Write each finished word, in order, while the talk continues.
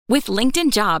With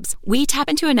LinkedIn Jobs, we tap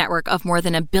into a network of more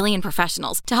than 1 billion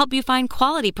professionals to help you find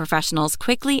quality professionals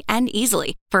quickly and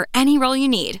easily for any role you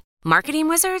need. Marketing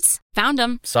wizards? Found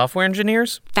them. Software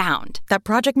engineers? Found. That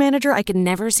project manager I could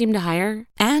never seem to hire?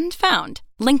 And found.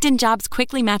 LinkedIn Jobs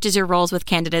quickly matches your roles with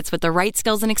candidates with the right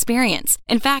skills and experience.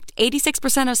 In fact,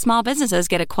 86% of small businesses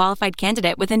get a qualified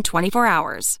candidate within 24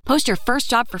 hours. Post your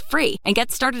first job for free and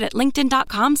get started at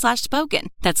linkedin.com/spoken.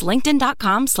 That's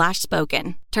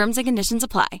linkedin.com/spoken. Terms and conditions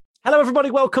apply. Hello, everybody.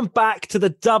 Welcome back to the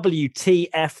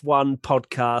WTF1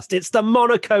 podcast. It's the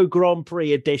Monaco Grand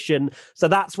Prix edition. So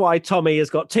that's why Tommy has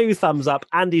got 2 thumbs up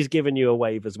and he's given you a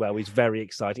wave as well. He's very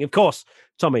exciting. Of course,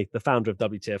 Tommy, the founder of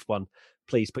WTF1,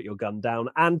 please put your gun down.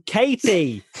 And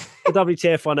Katie, the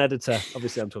WTF1 editor.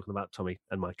 Obviously, I'm talking about Tommy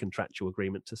and my contractual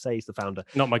agreement to say he's the founder.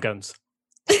 Not my guns.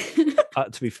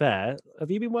 To be fair,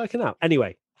 have you been working out?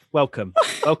 Anyway. Welcome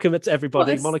to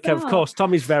everybody. Monaco, of course.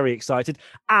 Tommy's very excited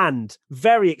and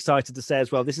very excited to say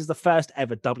as well, this is the first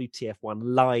ever WTF1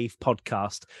 live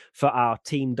podcast for our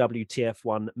Team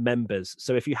WTF1 members.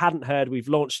 So if you hadn't heard, we've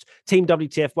launched Team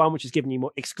WTF1, which has given you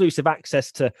more exclusive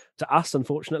access to us,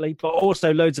 unfortunately, but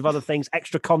also loads of other things,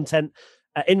 extra content,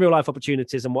 in real life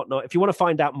opportunities and whatnot. If you want to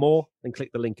find out more, then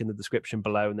click the link in the description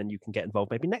below and then you can get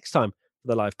involved maybe next time for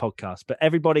the live podcast. But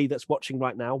everybody that's watching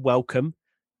right now, welcome.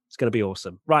 It's going to be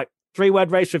awesome. Right.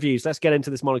 3-word race reviews. Let's get into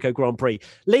this Monaco Grand Prix.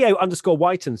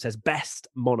 Leo_Whiten says best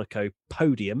Monaco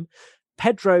podium.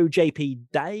 Pedro JP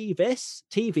Davis,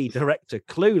 TV director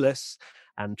Clueless,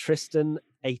 and Tristan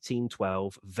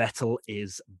 1812. Vettel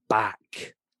is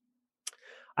back.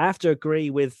 I have to agree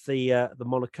with the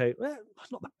Monaco. Well,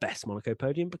 not the best Monaco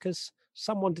podium because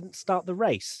someone didn't start the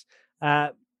race.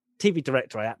 TV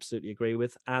director, I absolutely agree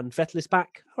with, and Vettel is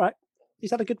back. All right.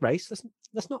 He's had a good race.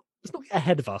 Let's not get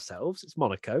ahead of ourselves. It's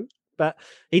Monaco, but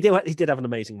he did have an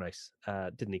amazing race,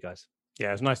 didn't he, guys? Yeah,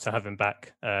 it was nice to have him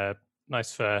back.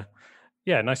 Nice to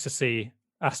see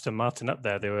Aston Martin up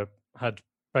there. They had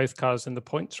both cars in the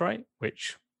points, right?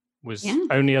 Which was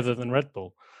only other than Red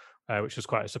Bull, which was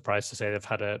quite a surprise to say. They've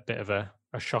had a bit of a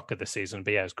shocker this season.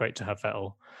 But yeah, it's great to have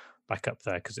Vettel back up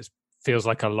there because it feels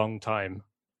like a long time.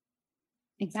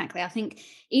 Exactly. I think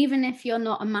even if you're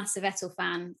not a massive Vettel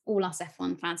fan, all us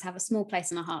F1 fans have a small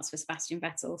place in our hearts for Sebastian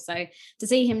Vettel. So to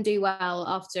see him do well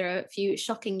after a few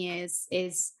shocking years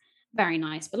is very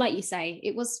nice. But like you say,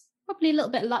 it was probably a little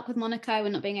bit of luck with Monaco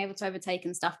and not being able to overtake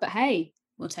and stuff. But hey,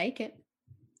 we'll take it.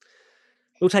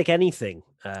 We'll take anything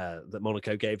that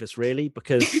Monaco gave us, really,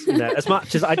 because as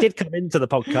much as I did come into the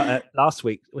podcast last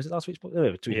week, was it last week's podcast?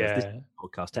 No, this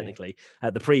podcast technically,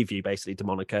 the preview basically to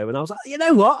Monaco, and I was like, you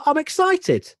know what, I'm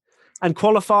excited. And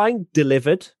qualifying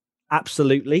delivered,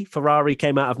 absolutely. Ferrari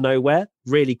came out of nowhere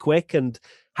really quick and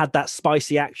had that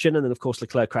spicy action, and then of course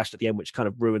Leclerc crashed at the end, which kind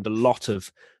of ruined a lot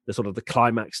of the sort of the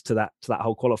climax to that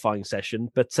whole qualifying session.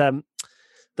 But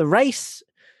the race,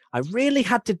 I really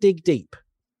had to dig deep.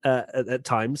 At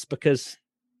times, because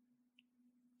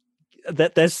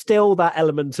there's still that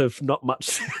element of not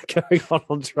much going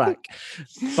on track.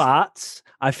 But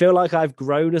I feel like I've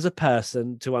grown as a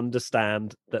person to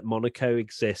understand that Monaco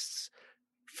exists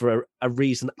for a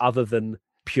reason other than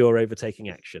pure overtaking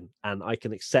action. And I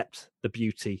can accept the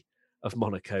beauty of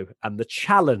Monaco and the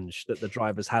challenge that the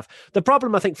drivers have. The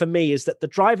problem, I think, for me is that the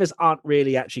drivers aren't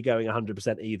really actually going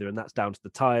 100% either, and that's down to the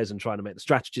tyres and trying to make the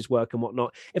strategies work and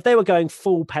whatnot. If they were going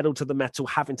full pedal to the metal,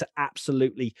 having to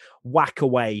absolutely whack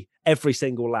away every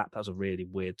single lap, that was a really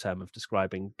weird term of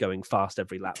describing going fast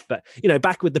every lap. But,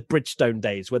 back with the Bridgestone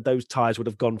days where those tyres would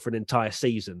have gone for an entire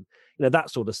season,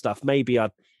 that sort of stuff, maybe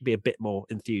I'd be a bit more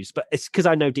enthused. But it's because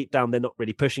I know deep down they're not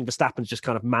really pushing. Verstappen's just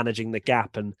kind of managing the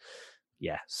gap, and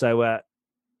yeah, so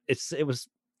it was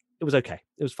okay.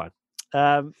 It was fine.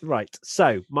 Right.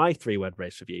 So my 3-word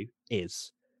race review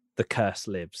is The Curse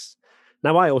Lives.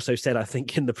 Now, I also said, I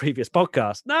think in the previous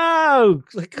podcast, no,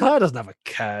 Leclerc doesn't have a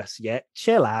curse yet.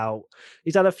 Chill out.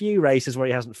 He's had a few races where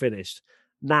he hasn't finished.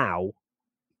 Now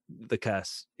the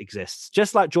curse exists.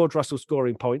 Just like George Russell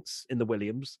scoring points in the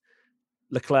Williams,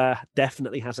 Leclerc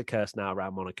definitely has a curse now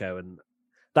around Monaco. And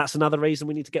that's another reason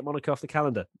we need to get Monaco off the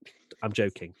calendar. I'm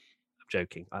joking.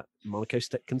 Monaco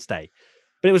can stay,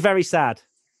 but it was very sad,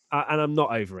 and I'm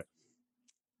not over it.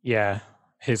 Yeah,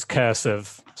 his curse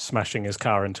of smashing his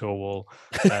car into a wall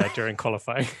during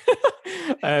qualifying.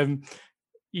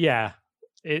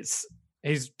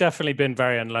 He's definitely been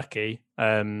very unlucky.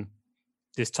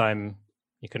 This time,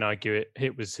 you can argue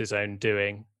it was his own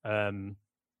doing.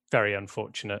 Very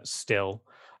unfortunate still.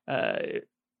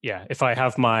 If I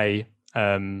have my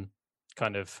kind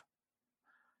of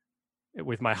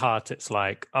with my heart, it's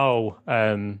like,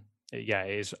 yeah,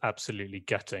 it is absolutely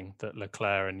gutting that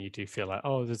Leclerc, and you do feel like,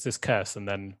 oh, there's this curse. And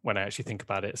then when I actually think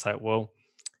about it, it's like, well,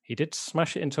 he did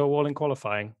smash it into a wall in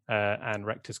qualifying and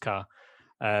wrecked his car.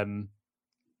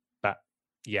 But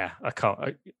yeah,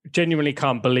 I genuinely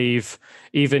can't believe,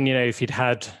 even, if he'd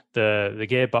had the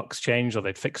gearbox changed or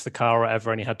they'd fixed the car or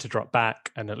whatever, and he had to drop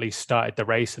back and at least started the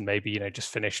race and maybe,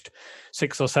 just finished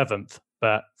 6th or 7th.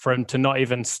 But for him to not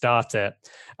even start it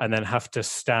and then have to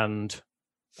stand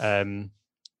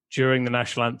during the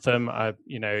national anthem,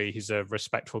 he's a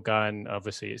respectful guy, and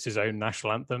obviously it's his own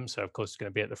national anthem, so of course he's going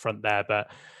to be at the front there.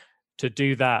 But to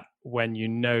do that when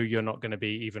you're not going to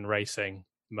be even racing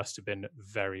must have been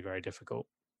very, very difficult.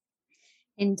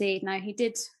 Indeed. No, he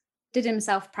did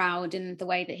himself proud in the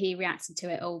way that he reacted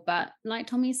to it all. But like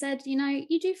Tommy said,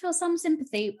 you do feel some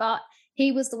sympathy, but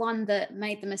he was the one that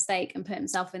made the mistake and put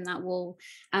himself in that wall.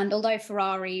 And although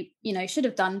Ferrari, should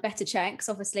have done better checks,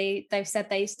 obviously they've said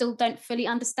they still don't fully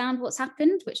understand what's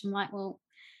happened, which I'm like, well,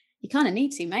 you kind of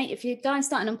need to, mate. If your guy's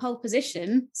starting on pole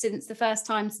position since the first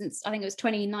time since, I think it was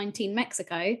 2019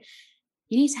 Mexico,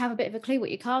 you need to have a bit of a clue what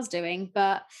your car's doing.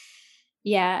 But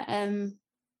yeah,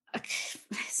 I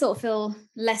sort of feel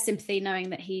less sympathy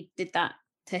knowing that he did that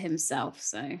to himself.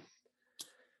 So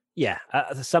yeah,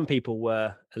 some people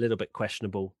were a little bit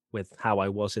questionable with how I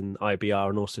was in IBR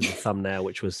and also the thumbnail,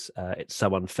 which was it's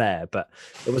so unfair. But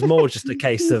it was more just a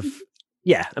case of,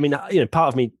 yeah, I mean, part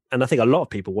of me, and I think a lot of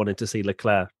people wanted to see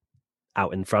Leclerc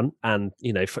out in front. And,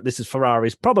 this is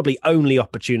Ferrari's probably only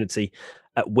opportunity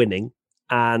at winning.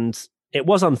 And it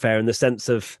was unfair in the sense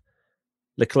of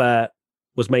Leclerc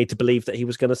was made to believe that he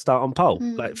was going to start on pole.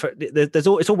 Like, it's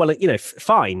all well,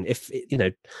 fine if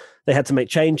they had to make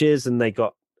changes and they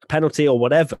got a penalty or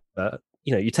whatever.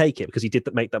 You take it because he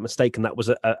did make that mistake, and that was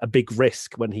a big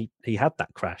risk when he had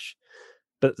that crash.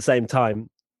 But at the same time,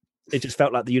 it just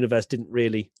felt like the universe didn't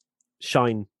really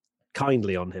shine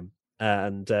kindly on him.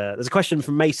 And there's a question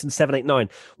from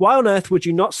Mason789. Why on earth would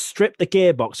you not strip the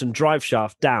gearbox and drive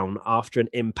shaft down after an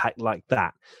impact like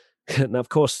that? Now, of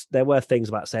course, there were things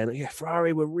about saying, yeah,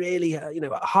 Ferrari were really,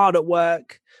 hard at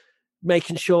work,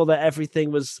 making sure that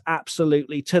everything was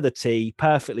absolutely to the T,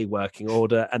 perfectly working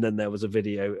order. And then there was a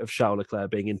video of Charles Leclerc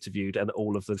being interviewed and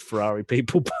all of the Ferrari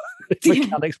people,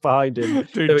 mechanics behind him,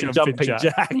 doing jumping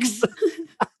jacks.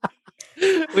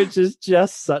 Which is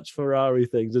just such Ferrari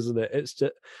things, isn't it? It's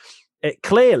just,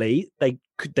 clearly they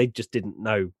just didn't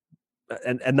know.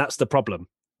 And that's the problem.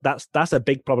 That's a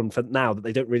big problem for now, that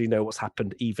they don't really know what's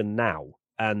happened even now.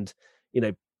 And,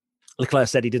 Leclerc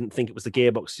said he didn't think it was the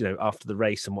gearbox, after the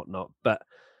race and whatnot. But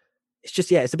it's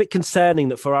just, it's a bit concerning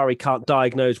that Ferrari can't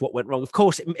diagnose what went wrong. Of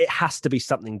course, it has to be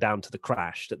something down to the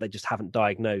crash that they just haven't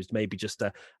diagnosed. Maybe just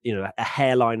a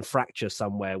hairline fracture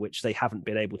somewhere, which they haven't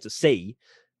been able to see.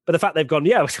 But the fact they've gone,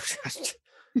 still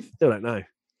don't know,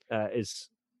 is,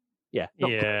 yeah.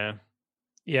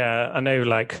 Yeah, I know,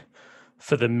 like,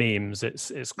 for the memes,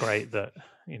 it's great that,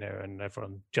 and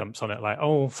everyone jumps on it like,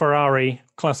 oh, Ferrari,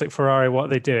 classic Ferrari, what are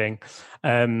they doing?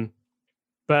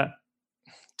 But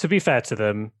to be fair to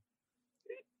them,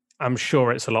 I'm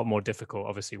sure it's a lot more difficult.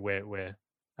 Obviously, we're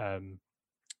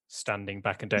standing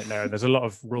back and don't know. There's a lot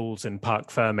of rules in Parc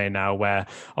Fermé now where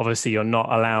obviously you're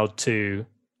not allowed to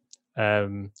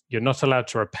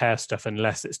repair stuff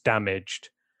unless it's damaged.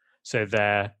 So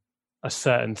there are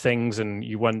certain things, and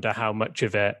you wonder how much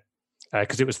of it,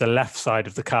 because it was the left side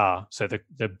of the car. So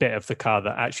the bit of the car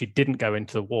that actually didn't go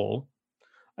into the wall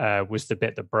was the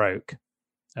bit that broke.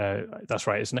 That's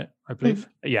right, isn't it? I believe.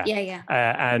 Yeah.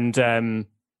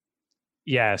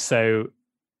 Yeah. So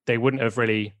they wouldn't have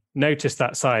really noticed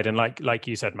that side. And like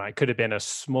you said, Matt, it could have been a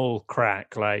small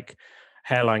crack, like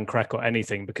hairline crack or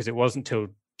anything, because it wasn't till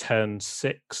turn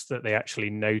 6 that they actually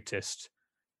noticed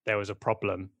there was a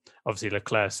problem. Obviously,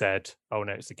 Leclerc said, "Oh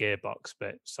no, it's the gearbox," but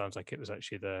it sounds like it was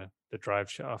actually the drive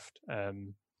shaft,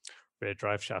 rear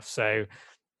drive shaft. So,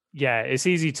 yeah, it's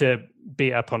easy to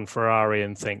beat up on Ferrari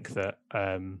and think that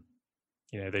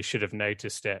they should have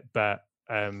noticed it. But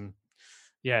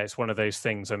it's one of those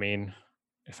things. I mean,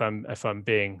 if I'm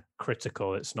being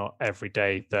critical, it's not every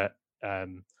day that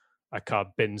a car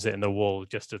bins it in the wall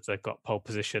just as they've got pole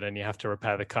position, and you have to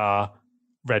repair the car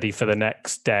ready for the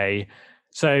next day.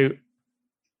 So,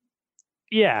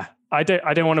 yeah, I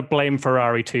don't want to blame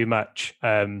Ferrari too much.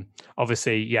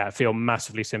 Obviously, I feel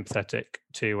massively sympathetic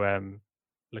to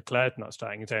Leclerc not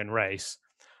starting his own race,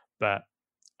 but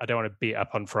I don't want to beat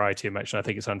up on Ferrari too much. And I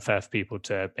think it's unfair for people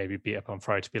to maybe beat up on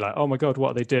Ferrari to be like, oh my God,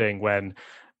 what are they doing? When,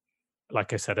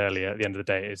 like I said earlier, at the end of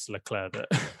the day, it's Leclerc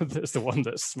that's the one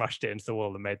that smashed it into the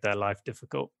wall and made their life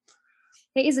difficult.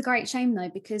 It is a great shame, though,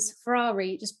 because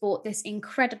Ferrari just brought this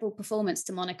incredible performance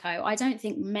to Monaco. I don't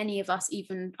think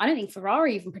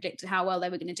Ferrari even predicted how well they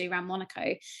were going to do around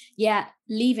Monaco. Yet,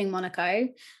 leaving Monaco,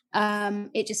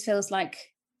 it just feels like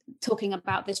talking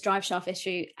about this drive shaft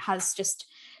issue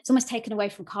it's almost taken away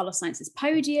from Carlos Sainz's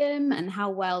podium and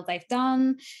how well they've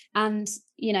done. And,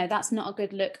 that's not a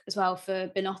good look as well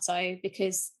for Binotto,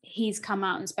 because he's come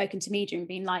out and spoken to media and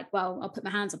been like, well, I'll put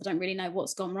my hands up. I don't really know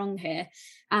what's gone wrong here.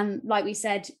 And like we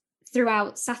said,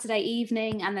 throughout Saturday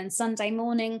evening and then Sunday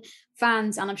morning,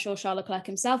 fans, and I'm sure Charles Leclerc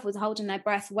himself, was holding their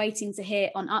breath, waiting to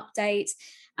hear on updates.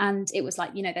 And it was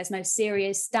like, there's no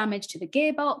serious damage to the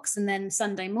gearbox. And then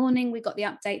Sunday morning, we got the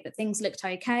update that things looked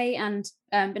okay. And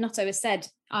Binotto has said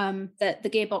that the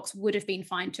gearbox would have been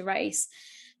fine to race.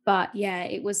 But yeah,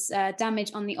 it was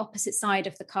damage on the opposite side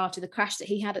of the car to the crash that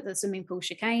he had at the swimming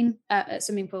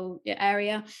pool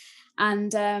area.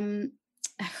 And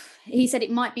he said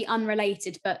it might be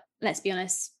unrelated, but let's be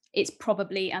honest, it's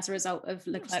probably as a result of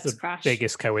Leclerc's crash.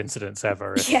 Biggest coincidence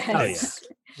ever. Yes.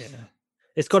 Yeah.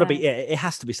 It's got to be, it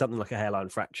has to be something like a hairline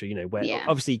fracture, where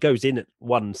obviously he goes in at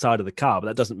one side of the car, but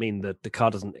that doesn't mean that the car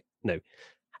doesn't,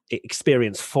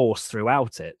 experience force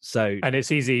throughout it. So, and it's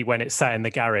easy when it's sat in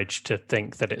the garage to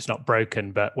think that it's not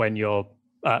broken, but when you're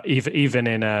even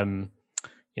in a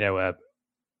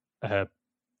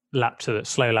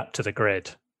slow lap to the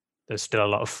grid, there's still a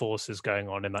lot of forces going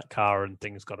on in that car, and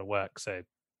things got to work. So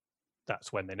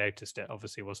that's when they noticed it,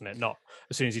 obviously, wasn't it? Not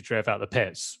as soon as he drove out the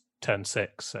pits, turn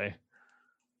 6. So.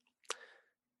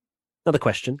 Another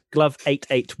question, Glove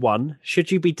 881.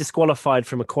 Should you be disqualified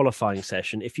from a qualifying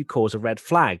session if you cause a red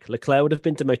flag? Leclerc would have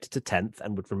been demoted to 10th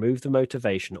and would remove the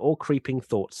motivation or creeping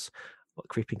thoughts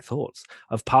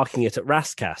of parking it at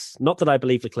Rascasse. Not that I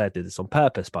believe Leclerc did this on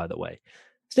purpose, by the way.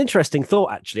 It's an interesting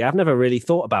thought, actually. I've never really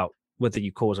thought about whether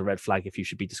you cause a red flag if you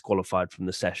should be disqualified from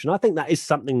the session. I think that is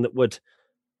something that would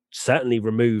certainly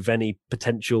remove any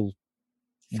potential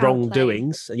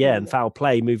wrongdoings, and foul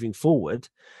play moving forward.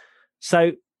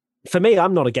 So, for me,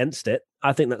 I'm not against it.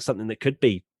 I think that's something that could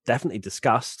be definitely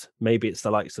discussed. Maybe it's the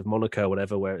likes of Monaco or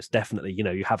whatever, where it's definitely,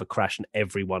 you have a crash and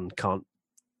everyone can't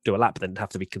do a lap, but then it'd have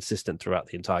to be consistent throughout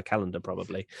the entire calendar,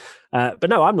 probably. But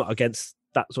no, I'm not against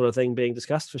that sort of thing being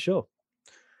discussed for sure.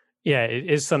 Yeah, it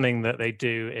is something that they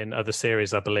do in other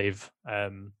series, I believe.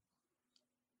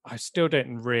 I still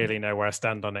don't really know where I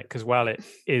stand on it, because while it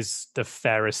is the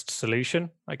fairest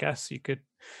solution, I guess you could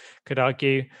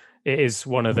argue, it is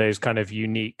one of those kind of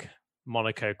unique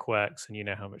Monaco quirks, and you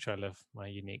know how much I love my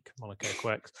unique Monaco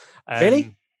quirks.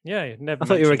 Really? Yeah, never. I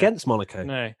thought you were against Monaco.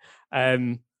 No.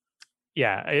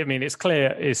 Yeah, I mean, it's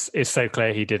clear. It's so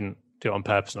clear he didn't do it on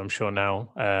purpose, and I'm sure now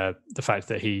the fact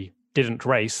that he didn't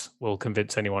race will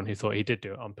convince anyone who thought he did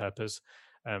do it on purpose,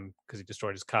 because he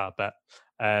destroyed his car. But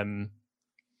I'm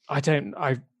a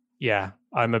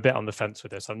bit on the fence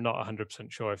with this. I'm not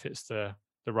 100% sure if it's the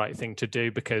right thing to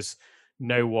do, because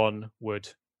no one would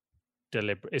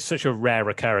deliberate. It's such a rare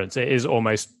occurrence. It is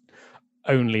almost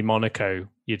only Monaco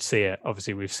you'd see it.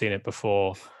 Obviously, we've seen it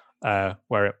before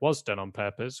where it was done on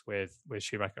purpose with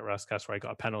Schumacher at Rascasse, where he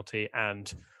got a penalty,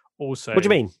 and also. What do you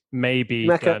mean? Maybe.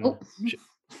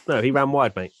 No, he ran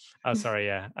wide, mate. Oh, sorry,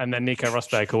 yeah. And then Nico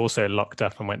Rosberg also locked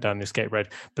up and went down the escape road,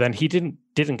 but then he didn't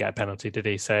get a penalty, did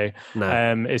he? So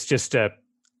no. It's just a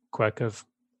quirk of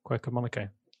Monaco.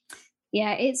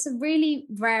 Yeah, it's a really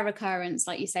rare occurrence,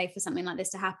 like you say, for something like this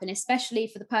to happen, especially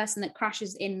for the person that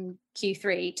crashes in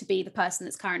Q3 to be the person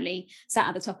that's currently sat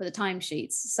at the top of the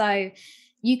timesheets. So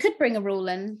you could bring a rule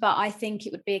in, but I think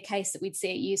it would be a case that we'd see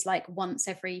it used like once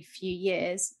every few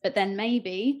years. But then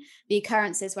maybe the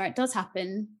occurrences where it does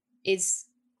happen is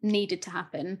needed to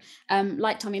happen.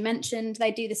 Like Tommy mentioned,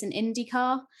 they do this in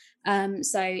IndyCar.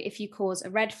 So if you cause a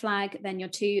red flag, then your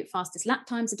 2 fastest lap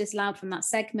times are disallowed from that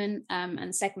segment.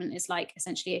 And segment is like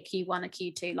essentially a Q1, a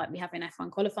Q2, like we have in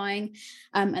F1 qualifying.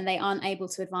 And they aren't able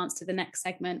to advance to the next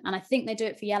segment. And I think they do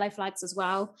it for yellow flags as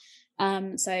well.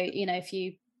 So, if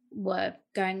you were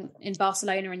going in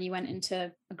Barcelona and you went into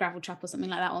a gravel trap or something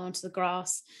like that, or onto the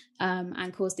grass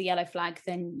and caused the yellow flag,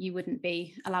 then you wouldn't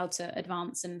be allowed to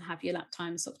advance and have your lap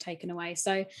time sort of taken away.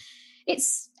 So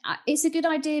it's a good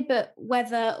idea, but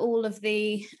whether all of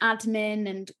the admin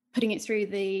and putting it through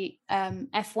the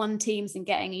F1 teams and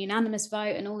getting a unanimous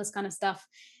vote and all this kind of stuff,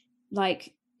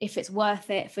 like if it's worth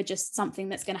it for just something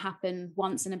that's going to happen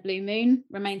once in a blue moon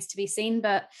remains to be seen.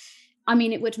 But I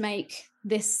mean, it would make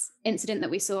this incident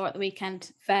that we saw at the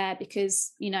weekend fair,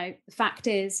 because, the fact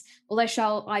is, although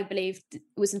Charles, I believe,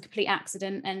 was a complete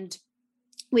accident, and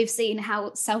we've seen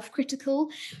how self-critical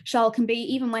Charles can be,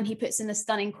 even when he puts in a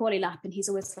stunning quali lap and he's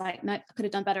always like, no, I could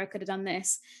have done better, I could have done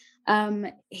this.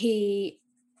 He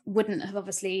wouldn't have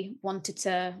obviously wanted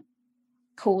to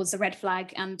cause a red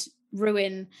flag and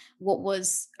ruin what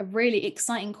was a really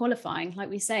exciting qualifying. Like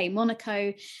we say,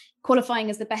 Monaco qualifying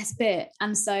is the best bit,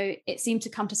 and so it seemed to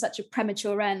come to such a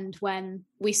premature end when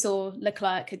we saw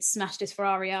Leclerc had smashed his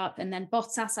Ferrari up, and then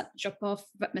Bottas had to drop off,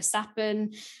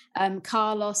 Verstappen,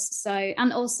 Carlos. So,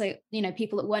 and also, you know,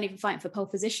 people that weren't even fighting for pole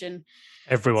position.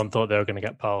 Everyone thought they were going to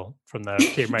get pole from the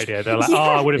team radio. They're like, "Oh,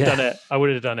 I would have done it. I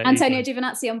would have done it." Antonio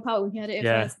Giovinazzi on pole. He had it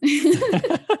first.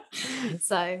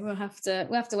 So we'll have to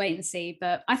wait and see.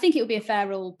 But I think it will be a fair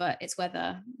rule. But it's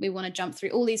whether we want to jump through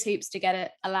all these hoops to get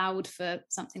it allowed for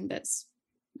something that's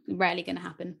rarely going to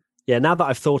happen. Yeah, now that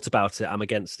I've thought about it, I'm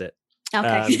against it.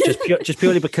 Okay. Just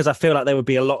purely because I feel like there would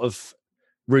be a lot of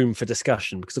room for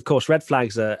discussion, because of course red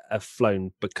flags are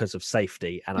flown because of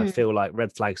safety, and I feel like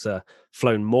red flags are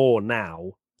flown more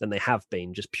now than they have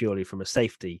been, just purely from a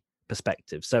safety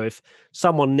perspective. So if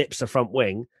someone nips a front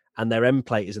wing and their end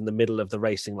plate is in the middle of the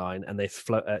racing line and they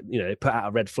they put out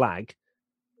a red flag,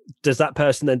 does that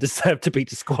person then deserve to be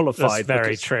disqualified? That's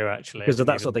very true, actually. Because of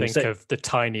that sort of thing. Think of the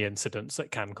tiny incidents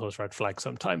that can cause red flags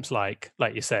sometimes, like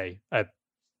you say, a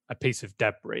piece of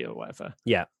debris or whatever.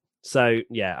 Yeah. So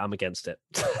yeah, I'm against it.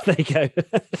 There you go.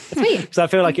 Sweet. So I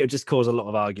feel like it would just cause a lot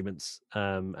of arguments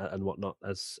and whatnot,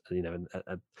 as you know, and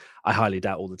I highly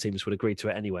doubt all the teams would agree to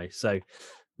it anyway. So,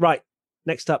 right,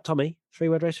 next up, Tommy,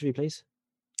 3-word race review, please.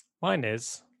 Mine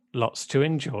is lots to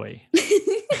enjoy.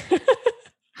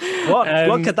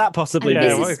 What could that possibly be?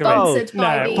 This is sponsored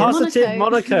by the Positive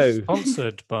Monaco.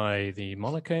 Sponsored by the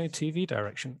Monaco TV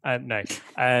direction.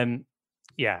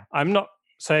 Yeah, I'm not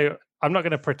going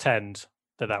to pretend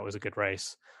that was a good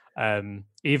race. As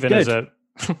a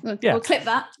we'll clip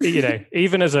that. You know,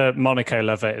 even as a Monaco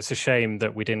lover, it's a shame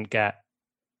that we didn't get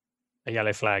a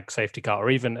yellow flag safety car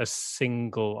or even a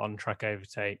single on-track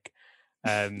overtake.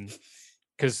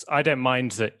 Because I don't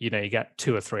mind that, you know, you get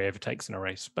 2 or 3 overtakes in a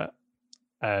race, but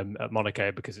at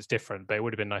Monaco, because it's different, but it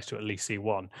would have been nice to at least see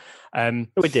one.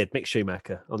 We did. Mick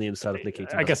Schumacher on the inside of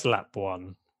Nikita. I guess lap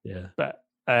 1. Yeah. But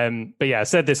yeah, I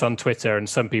said this on Twitter, and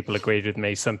some people agreed with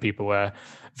me. Some people were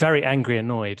very angry,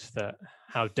 annoyed that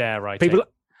how dare I people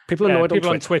annoyed people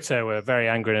on on Twitter were very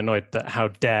angry and annoyed that how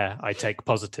dare I take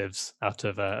positives out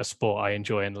of a sport I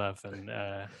enjoy and love and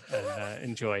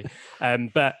enjoy.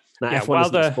 But now, yeah, F1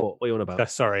 isn't a sport. What are you on about?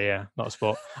 Sorry, yeah, not a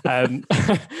sport.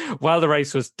 While the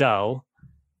race was dull,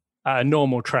 at a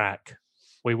normal track,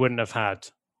 we wouldn't have had,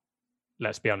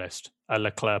 let's be honest, a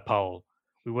Leclerc pole.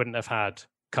 We wouldn't have had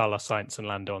Carlos Sainz and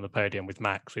Lando on the podium with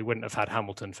Max. We wouldn't have had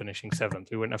Hamilton finishing 7th.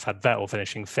 We wouldn't have had Vettel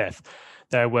finishing 5th.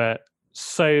 There were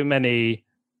so many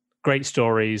great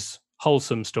stories,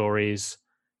 wholesome stories,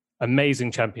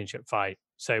 amazing championship fight.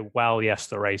 So while, yes,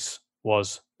 the race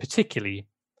was particularly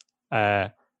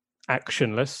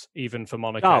actionless, even for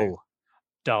Monaco,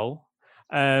 dull.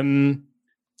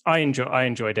 I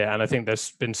enjoyed it, and I think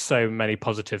there's been so many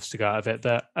positives to go out of it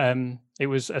that it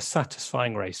was a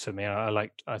satisfying race for me. I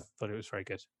thought it was very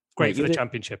good. Great for the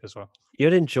championship as well.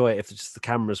 You'd enjoy it if just the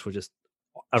cameras were just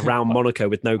around Monaco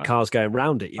with no cars going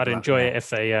around it. I'd enjoy it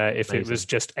if it was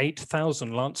just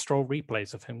 8,000 Lance Stroll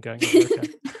replays of him going over.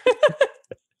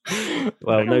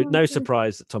 Well, no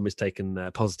surprise that Tom has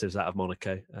taken positives out of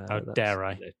Monaco. How dare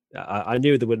I? I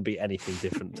knew there wouldn't be anything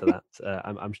different to that.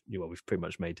 We've pretty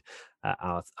much made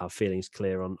our feelings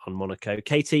clear on Monaco.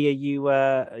 Katie,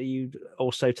 are you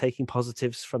also taking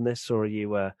positives from this, or are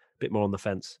you a bit more on the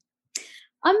fence?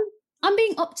 I'm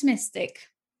being optimistic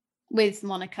with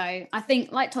Monaco. I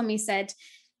think, like Tommy said,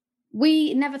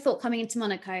 we never thought coming into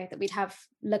Monaco that we'd have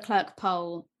Leclerc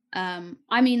pole.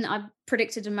 I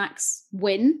predicted a Max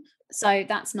win, so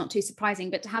that's not too surprising.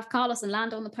 But to have Carlos and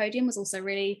Lando on the podium was also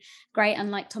really great.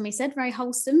 And like Tommy said, very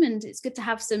wholesome. And it's good to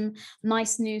have some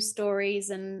nice news stories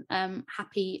and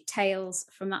happy tales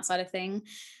from that side of thing.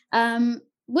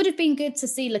 Would have been good to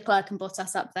see Leclerc and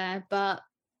Bottas up there, but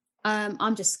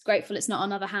I'm just grateful it's not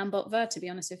another Hambot Ver, to be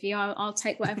honest with you. I'll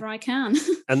take whatever I can.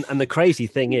 and the crazy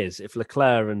thing is, if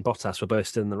Leclerc and Bottas were both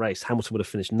still in the race, Hamilton would have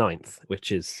finished 9th,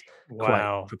 which is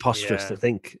quite preposterous to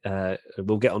think.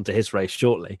 We'll get onto his race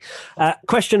shortly.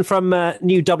 Question from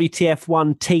new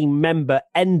WTF1 team member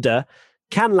Ender.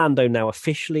 Can Lando now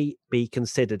officially be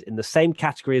considered in the same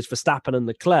category as Verstappen and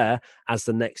Leclerc as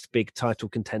the next big title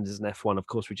contenders in F1? Of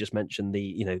course, we just mentioned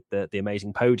the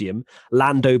amazing podium.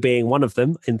 Lando being one of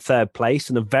them in 3rd place,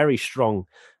 and a very strong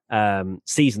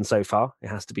season so far, it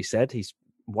has to be said. He's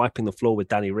wiping the floor with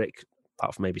Danny Rick,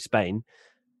 apart from maybe Spain.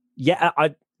 Yeah,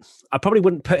 I probably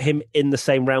wouldn't put him in the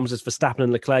same realms as Verstappen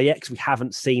and Leclerc yet, because we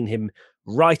haven't seen him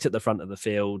right at the front of the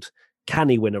field can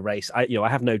he win a race? I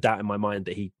have no doubt in my mind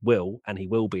that he will, and he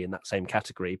will be in that same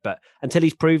category. But until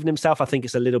he's proven himself, I think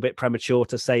it's a little bit premature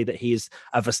to say that he is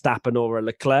a Verstappen or a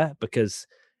Leclerc, because,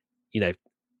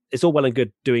 it's all well and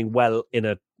good doing well in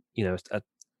a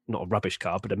not a rubbish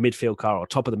car, but a midfield car or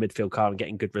top of the midfield car and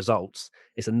getting good results.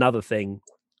 It's another thing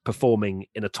performing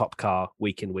in a top car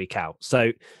week in, week out.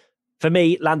 So for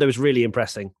me, Lando is really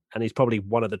impressing, and he's probably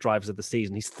one of the drivers of the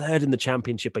season. He's third in the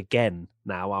championship again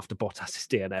now after Bottas'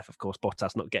 DNF. Of course,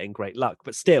 Bottas not getting great luck,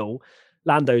 but still,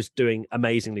 Lando's doing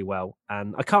amazingly well,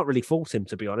 and I can't really fault him,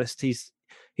 to be honest.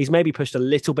 He's maybe pushed a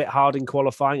little bit hard in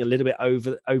qualifying, a little bit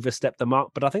overstepped the mark,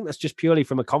 but I think that's just purely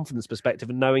from a confidence perspective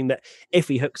and knowing that if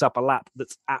he hooks up a lap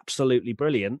that's absolutely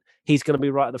brilliant, he's going to be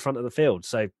right at the front of the field.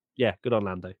 So yeah, good on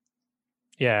Lando.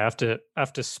 Yeah,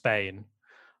 after Spain,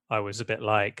 I was a bit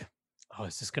like, oh,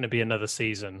 is this going to be another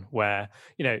season where,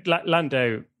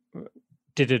 Lando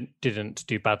didn't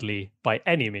do badly by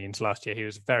any means last year. He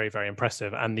was very, very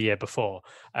impressive, and the year before.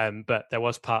 But there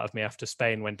was part of me after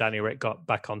Spain when Danny Ric got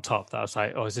back on top that I was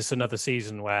like, oh, is this another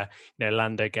season where,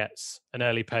 Lando gets an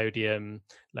early podium,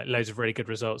 like loads of really good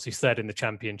results. He's third in the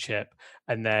championship,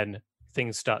 and then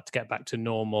things start to get back to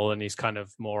normal and he's kind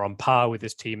of more on par with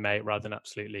his teammate rather than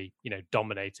absolutely,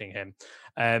 dominating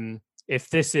him. If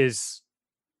this is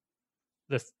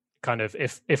the kind of,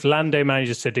 if Lando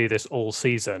manages to do this all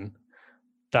season,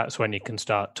 that's when you can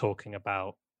start talking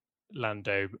about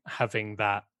Lando having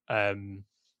that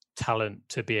talent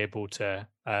to be able to,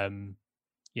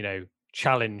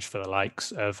 challenge for the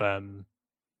likes of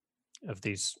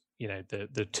these,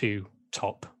 the two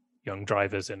top young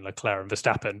drivers in Leclerc and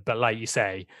Verstappen. But like you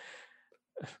say,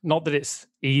 not that it's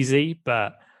easy,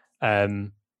 but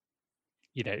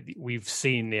we've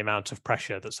seen the amount of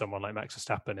pressure that someone like Max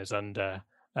Verstappen is under.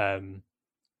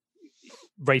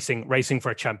 Racing for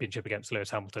a championship against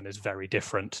Lewis Hamilton is very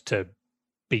different to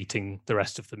beating the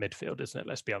rest of the midfield, isn't it?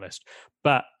 Let's be honest.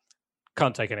 But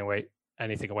can't take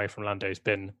anything away from Lando. He's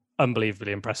been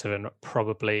unbelievably impressive and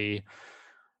probably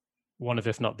one of,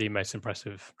 if not the most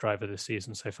impressive driver this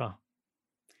season so far.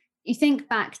 You think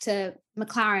back to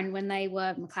McLaren when they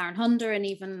were McLaren Honda, and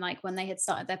even like when they had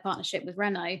started their partnership with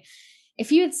Renault.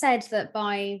 If you had said that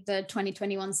by the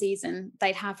 2021 season,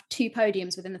 they'd have 2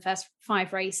 podiums within the first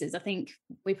 5 races, I think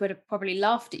we would have probably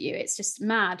laughed at you. It's just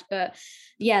mad. But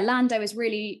yeah, Lando is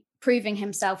really proving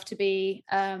himself to be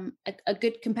a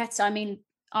good competitor. I mean,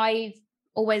 I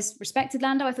always respected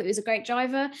Lando. I thought he was a great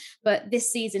driver, but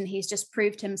this season he's just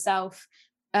proved himself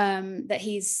that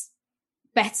he's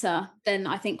better than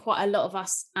I think quite a lot of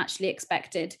us actually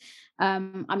expected. I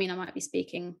mean, I might be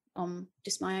speaking on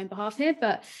just my own behalf here,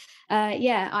 but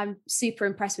yeah, I'm super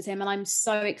impressed with him, and I'm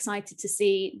so excited to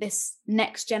see this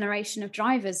next generation of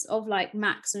drivers of like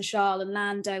Max and Charles and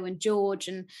Lando and George,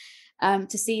 and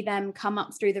to see them come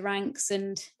up through the ranks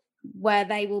and where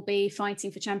they will be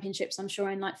fighting for championships, I'm sure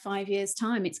in like 5 years'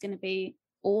 time. It's going to be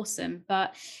awesome.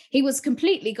 But he was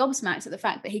completely gobsmacked at the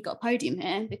fact that he got a podium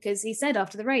here, because he said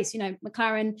after the race,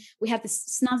 McLaren, we had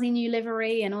this snazzy new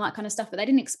livery and all that kind of stuff, but they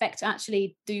didn't expect to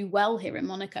actually do well here in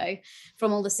Monaco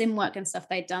from all the sim work and stuff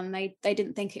they'd done. They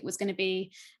didn't think it was going to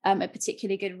be a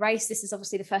particularly good race. This is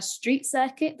obviously the first street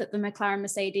circuit that the McLaren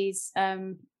Mercedes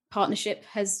partnership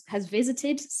has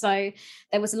visited, so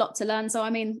there was a lot to learn. So I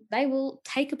mean, they will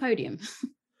take a podium.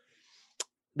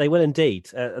 They will indeed.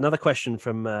 Another question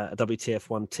from a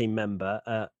WTF1 team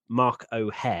member, Mark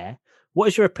O'Hare. What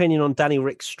is your opinion on Danny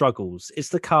Ric's struggles? Is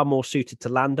the car more suited to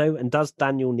Lando, and does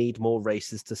Daniel need more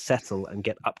races to settle and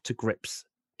get up to grips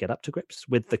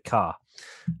with the car?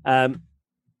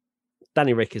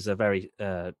 Danny Ric is a very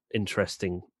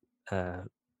interesting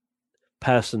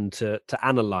person to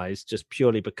analyze, just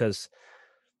purely because,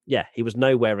 yeah, he was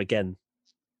nowhere again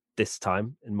this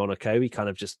time in Monaco. He kind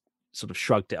of just sort of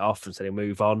shrugged it off and said he'll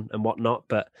move on and whatnot.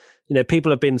 But, people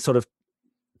have been sort of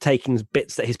taking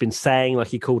bits that he's been saying, like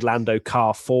he called Lando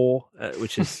Car 4,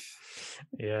 which is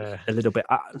yeah, a little bit.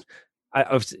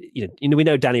 We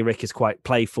know Danny Ric is quite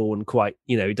playful and quite,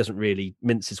 he doesn't really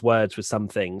mince his words with some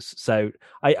things. So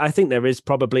I think there is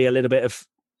probably a little bit of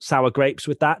sour grapes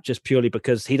with that, just purely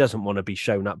because he doesn't want to be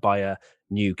shown up by a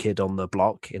new kid on the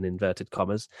block, in inverted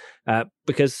commas,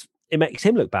 because it makes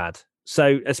him look bad.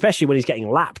 So especially when he's getting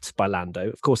lapped by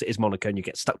Lando. Of course, it is Monaco and you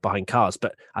get stuck behind cars,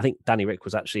 but I think Danny Ric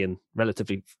was actually in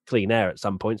relatively clean air at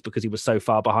some points because he was so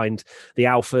far behind the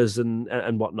Alphas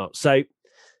and whatnot. So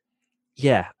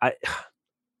yeah,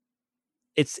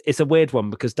 it's a weird one,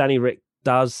 because Danny Ric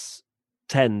does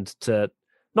tend to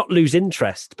not lose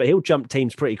interest, but he'll jump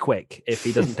teams pretty quick if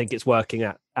he doesn't think it's working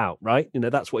out, right?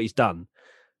 That's what he's done.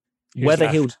 Whether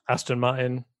he'll Aston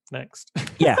Martin next.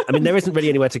 Yeah, I mean, there isn't really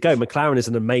anywhere to go. McLaren is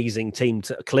an amazing team,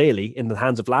 clearly in the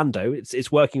hands of Lando.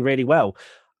 It's working really well.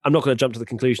 I'm not going to jump to the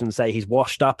conclusion and say he's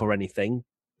washed up or anything,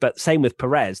 but same with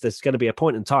Perez. There's going to be a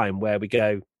point in time where we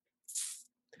go,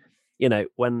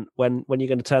 when you're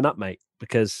going to turn up, mate,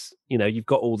 because you've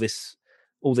got all this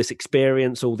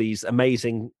experience, all these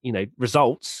amazing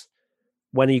results.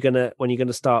 When are you going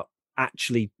to start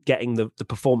actually getting the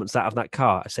performance out of that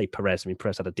car? I say Perez. I mean,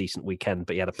 Perez had a decent weekend,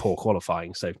 but he had a poor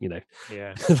qualifying. So,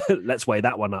 yeah, let's weigh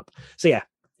that one up. So, yeah,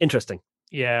 interesting.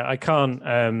 Yeah, I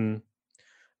can't.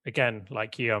 Again,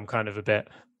 like you, I'm kind of a bit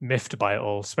miffed by it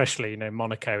all, especially,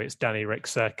 Monaco, it's Danny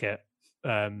Rick's circuit.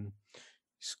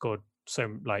 Scored so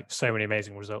many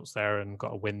amazing results there and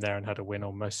got a win there and had a win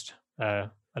almost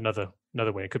another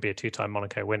win. It could be a 2-time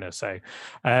Monaco winner. So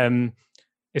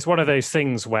it's one of those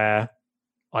things where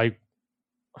I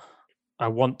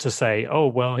want to say, oh,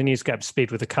 well, he needs to get up to speed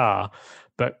with the car.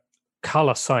 But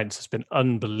Carlos Sainz has been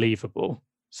unbelievable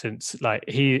since,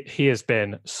 he has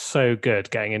been so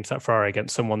good getting into that Ferrari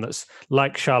against someone that's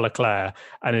like Charles Leclerc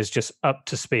and is just up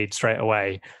to speed straight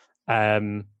away.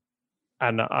 And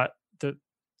I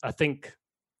think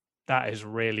that has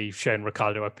really shown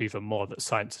Ricciardo up even more, that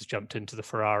Sainz has jumped into the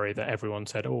Ferrari that everyone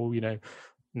said, oh,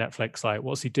 Netflix,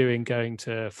 what's he doing going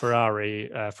to Ferrari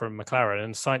from McLaren?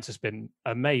 And Sainz has been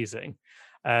amazing.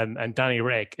 And Danny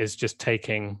Rick is just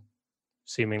taking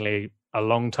seemingly a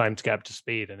long time to get up to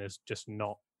speed and is just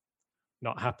not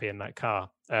happy in that car.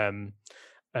 And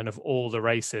of all the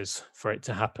races for it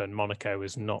to happen, Monaco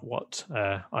is not what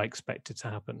I expected to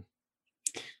happen.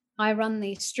 I Run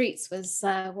These Streets was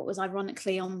what was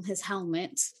ironically on his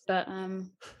helmet, but not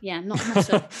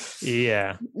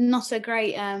a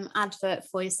great advert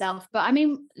for yourself. But I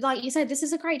mean, like you said, this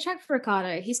is a great track for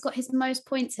Ricciardo. He's got his most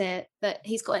points here that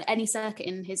he's got at any circuit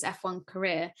in his F1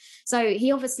 career. So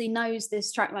he obviously knows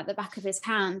this track like the back of his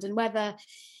hand, and whether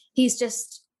he's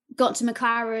just got to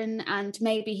McLaren and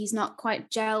maybe he's not quite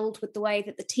gelled with the way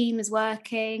that the team is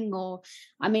working, or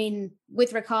I mean,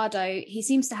 with Ricciardo, he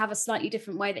seems to have a slightly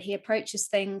different way that he approaches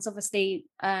things. Obviously,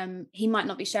 he might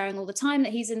not be sharing all the time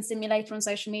that he's in simulator on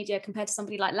social media compared to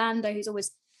somebody like Lando, who's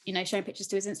always, showing pictures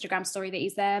to his Instagram story that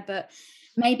he's there, but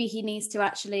maybe he needs to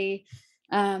actually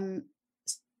frozen.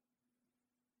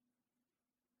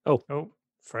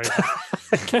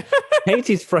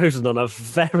 Katie's frozen on a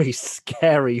very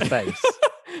scary face.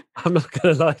 I'm not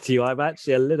going to lie to you. I'm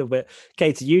actually a little bit...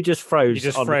 Katie, you just froze. You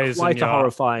just froze. Quite a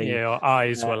horrifying... Yeah, your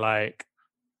eyes were like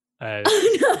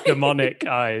demonic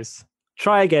eyes.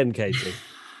 Try again, Katie.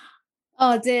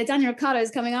 Oh dear, Daniel Ricciardo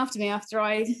is coming after me after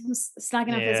I was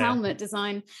slagging up his helmet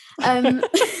design.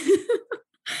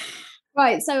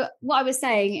 Right, so what I was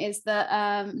saying is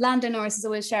that Lando Norris is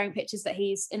always sharing pictures that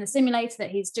he's in the simulator,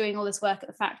 that he's doing all this work at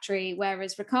the factory,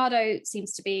 whereas Ricciardo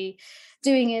seems to be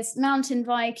doing his mountain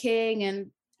biking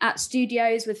and at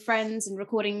studios with friends and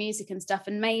recording music and stuff.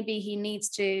 And maybe he needs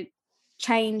to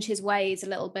change his ways a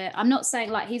little bit. I'm not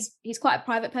saying he's quite a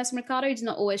private person, Ricciardo. He's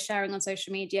not always sharing on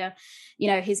social media,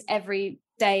 his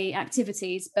everyday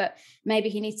activities, but maybe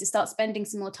he needs to start spending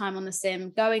some more time on the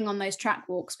sim, going on those track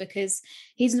walks, because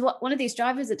he's one of these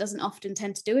drivers that doesn't often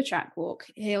tend to do a track walk.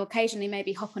 He'll occasionally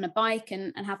maybe hop on a bike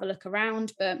and have a look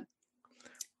around, but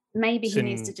maybe he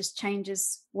needs to just change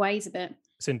his ways a bit.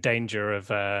 It's in danger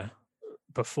of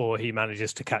before he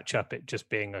manages to catch up, it just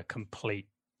being a complete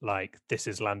this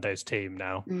is Lando's team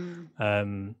now.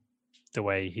 The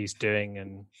way he's doing,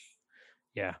 and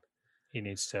he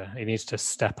needs to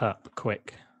step up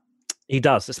quick. He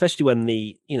does, especially when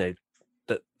the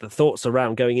thoughts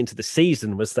around going into the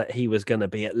season was that he was going to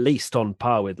be at least on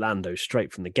par with Lando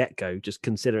straight from the get-go, just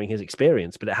considering his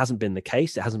experience. But it hasn't been the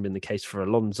case. It hasn't been the case for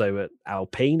Alonso at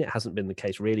Alpine. It hasn't been the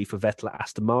case really for Vettel at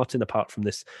Aston Martin, apart from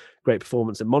this great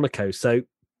performance at Monaco. So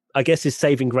I guess his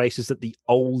saving grace is that the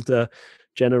older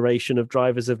generation of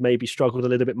drivers have maybe struggled a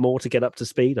little bit more to get up to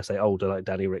speed. I say older, like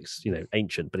Danny Rick's,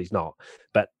 ancient, but he's not.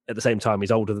 But at the same time,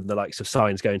 he's older than the likes of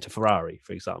Sainz going to Ferrari,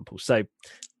 for example. So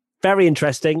very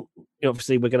interesting.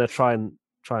 Obviously, we're going to try and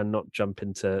not jump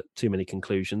into too many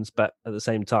conclusions, but at the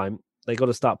same time, they got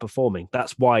to start performing.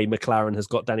 That's why McLaren has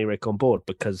got Danny Rick on board,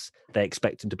 because they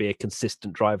expect him to be a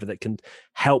consistent driver that can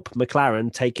help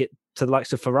McLaren take it to the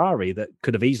likes of Ferrari that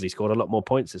could have easily scored a lot more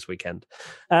points this weekend.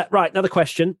 Right, another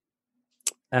question.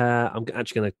 I'm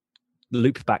actually going to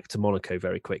loop back to Monaco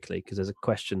very quickly, because there's a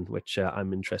question which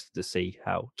I'm interested to see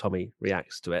how Tommy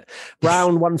reacts to it.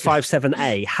 Brown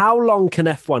 157A, how long can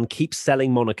F1 keep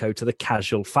selling Monaco to the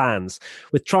casual fans?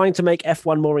 With trying to make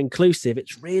F1 more inclusive,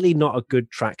 it's really not a good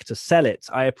track to sell it.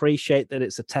 I appreciate that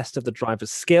it's a test of the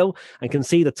driver's skill and can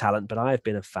see the talent, but I have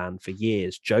been a fan for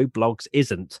years. Joe Bloggs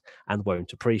isn't and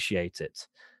won't appreciate it.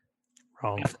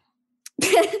 Wrong.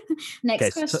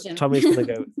 Next question. Tommy's going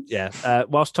to go. Yeah.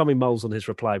 Whilst Tommy mulls on his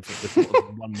reply with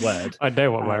one word. I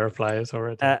know what my reply is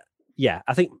already. Yeah,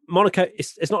 I think Monaco,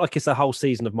 it's not like it's a whole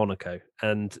season of Monaco.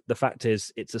 And the fact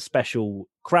is, it's a special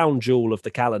crown jewel of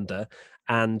the calendar.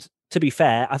 And to be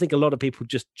fair, I think a lot of people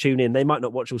just tune in. They might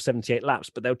not watch all 78 laps,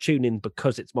 but they'll tune in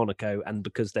because it's Monaco and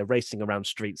because they're racing around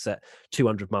streets at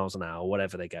 200 miles an hour or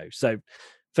whatever they go. So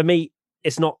for me,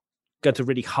 it's not going to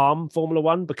really harm Formula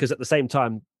One because at the same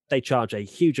time, they charge a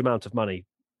huge amount of money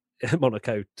in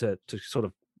Monaco to sort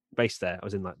of race there. I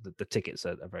was in like the tickets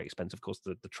are very expensive, of course,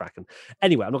 the track. And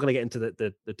anyway, I'm not going to get into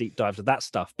the deep dives of that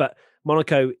stuff, but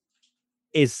Monaco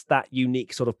is that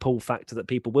unique sort of pull factor that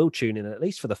people will tune in at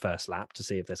least for the first lap to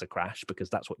see if there's a crash, because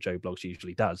that's what Joe Blogs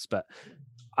usually does. But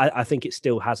I think it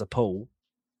still has a pull,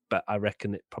 but I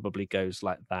reckon it probably goes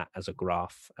like that as a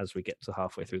graph as we get to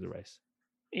halfway through the race.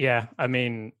 Yeah, I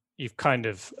mean, you've kind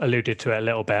of alluded to it a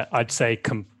little bit. I'd say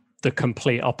the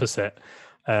complete opposite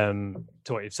to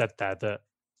what you've said there, that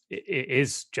it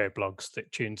is Joe Blogs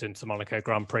that tunes into the Monaco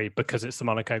Grand Prix because it's the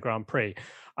Monaco Grand Prix.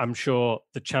 I'm sure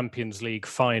the Champions League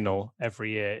final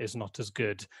every year is not as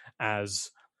good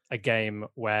as a game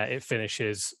where it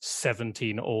finishes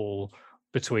 17-all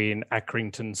between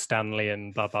Accrington, Stanley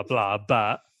and blah, blah, blah.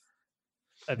 But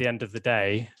at the end of the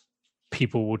day,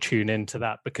 people will tune into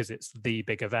that because it's the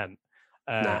big event.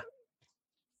 Nah.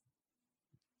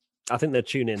 I think they'll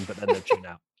tune in, but then they'll tune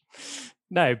out.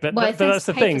 No, but that's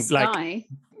the thing. Like,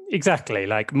 exactly.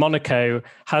 Like Monaco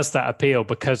has that appeal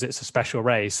because it's a special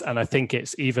race. And I think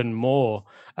it's even more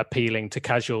appealing to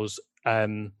casuals.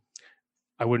 I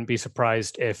wouldn't be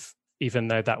surprised if, even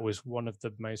though that was one of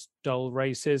the most dull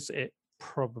races, it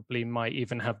probably might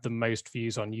even have the most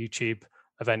views on YouTube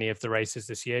of any of the races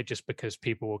this year, just because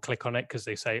people will click on it because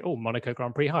they say, oh, Monaco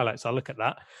Grand Prix highlights, I'll look at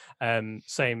that.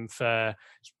 Same for,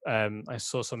 I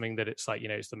saw something that it's like,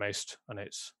 it's the most, and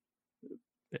it's a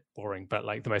bit boring, but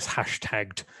like the most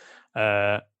hashtagged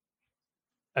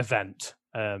event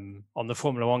on the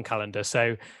Formula One calendar.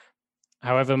 So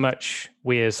however much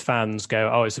we as fans go,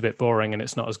 oh, it's a bit boring and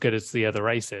it's not as good as the other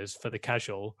races, for the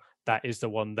casual, that is the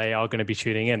one they are going to be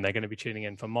tuning in. They're going to be tuning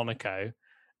in for Monaco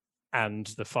and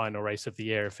the final race of the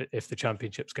year if the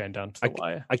championship's going down to the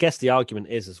wire. I guess the argument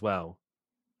is as well,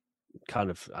 kind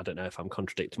of, I don't know if I'm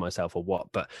contradicting myself or what,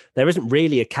 but there isn't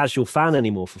really a casual fan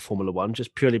anymore for Formula One,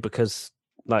 just purely because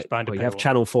you have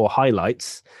Channel 4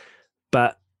 highlights,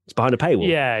 but it's behind a paywall.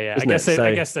 Yeah.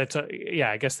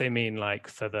 I guess they mean like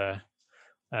for the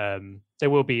there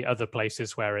will be other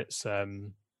places where it's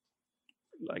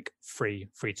like free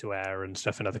to air and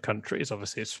stuff in other countries.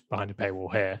 Obviously it's behind a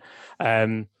paywall here.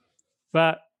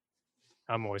 But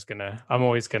I'm always gonna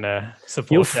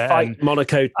support You'll it. fight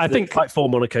Monaco. I think fight for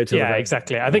Monaco to the race.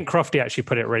 Exactly. I think Crofty actually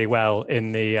put it really well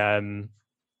in the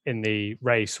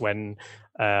race when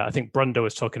I think Brunder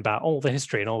was talking about all the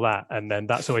history and all that, and then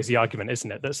that's always the argument,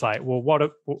 isn't it? That's like, well,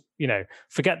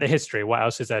 forget the history. What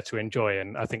else is there to enjoy?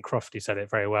 And I think Crofty said it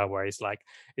very well, where he's like,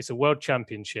 it's a world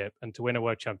championship, and to win a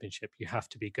world championship, you have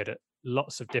to be good at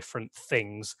lots of different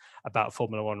things about a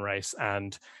Formula One race,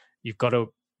 and you've got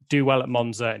to do well at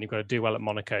Monza, and you've got to do well at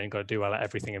Monaco, and you've got to do well at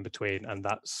everything in between, and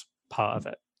that's part of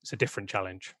it. It's a different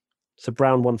challenge. So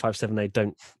Brown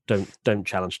 157A, don't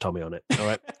challenge Tommy on it. All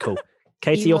right, cool.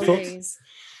 Katie, your thoughts?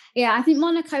 Yeah, I think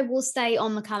Monaco will stay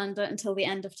on the calendar until the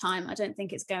end of time. I don't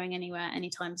think it's going anywhere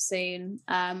anytime soon.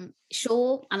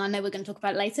 Sure, and I know we're going to talk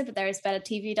about it later, but there is better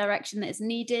TV direction that is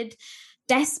needed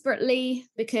desperately,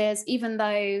 because even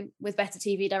though with better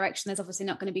TV direction, there's obviously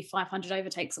not going to be 500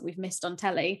 overtakes that we've missed on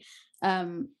telly.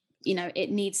 It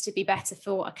needs to be better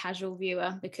for a casual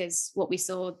viewer, because what we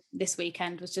saw this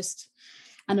weekend was just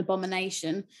an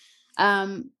abomination.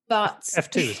 But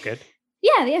F2 was good.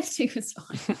 Yeah, the F2 was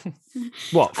fine.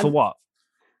 What? For what?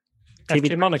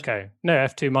 F2 Monaco. No,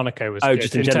 F2 Monaco was good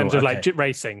just in general, terms of like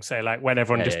racing. So like when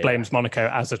everyone blames Monaco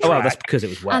as a track. Oh, well, that's because it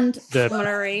was wet. And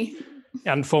Formula E.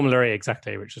 And Formula E,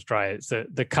 exactly, which was dry. It's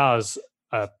the cars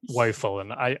are woeful.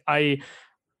 And I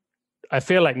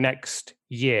feel like next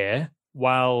year,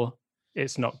 while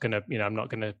it's not going to, I'm not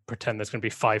going to pretend there's going to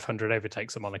be 500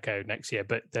 overtakes at Monaco next year,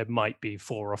 but there might be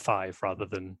 4 or 5 rather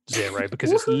than 0,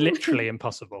 because it's literally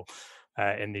impossible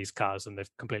in these cars, and they've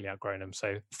completely outgrown them.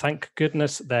 So thank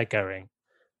goodness they're going.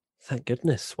 Thank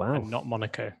goodness. Wow. And not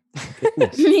Monaco.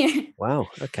 Goodness. Yeah. Wow.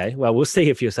 Okay. Well, we'll see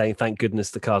if you're saying thank goodness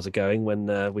the cars are going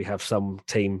when we have some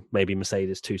team, maybe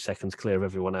Mercedes, 2 seconds clear of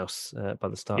everyone else by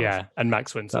the start. Yeah. And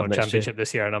Max wins the championship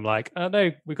this year. And I'm like, oh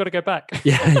no, we've got to go back.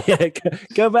 Yeah.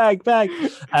 Go back.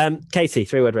 Katie,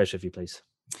 3-word race review, please.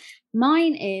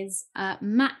 Mine is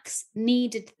Max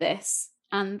needed this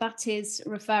and that is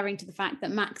referring to the fact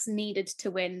that Max needed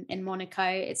to win in Monaco.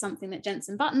 It's something that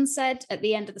Jenson Button said at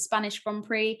the end of the Spanish Grand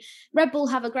Prix. Red Bull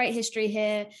have a great history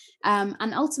here,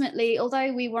 and ultimately,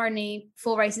 although we were only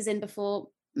 4 races in before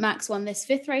Max won this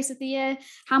 5th race of the year,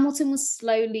 Hamilton was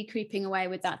slowly creeping away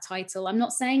with that title. I'm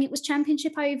not saying it was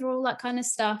championship over, all that kind of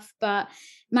stuff, but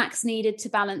Max needed to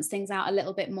balance things out a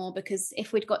little bit more, because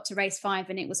if we'd got to race 5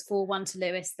 and it was 4-1 to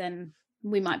Lewis, then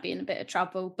we might be in a bit of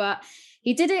trouble. But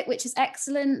he did it, which is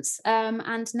excellent,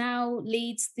 and now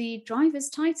leads the driver's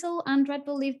title, and Red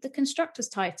Bull lead the constructor's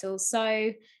title.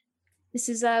 So this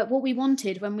is what we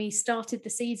wanted when we started the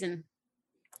season.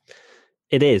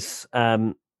 It is.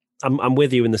 I'm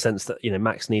with you in the sense that,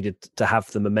 Max needed to have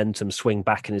the momentum swing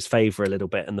back in his favour a little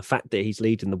bit. And the fact that he's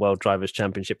leading the World Drivers'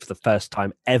 Championship for the first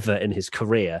time ever in his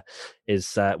career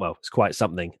is, it's quite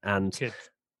something. And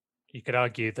you could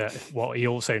argue that what he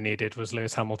also needed was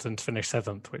Lewis Hamilton to finish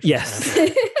 7th. Which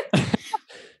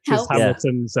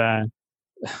Hamilton's,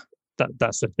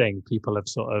 that's the thing. People have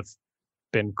sort of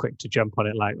been quick to jump on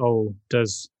it like, oh,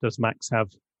 does Max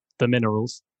have the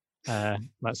minerals?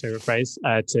 Matt's favourite phrase,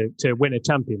 to win a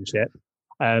championship.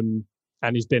 And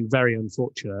he's been very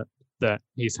unfortunate that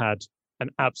he's had an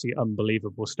absolutely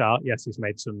unbelievable start. Yes, he's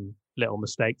made some little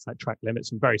mistakes like track limits,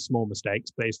 some very small mistakes,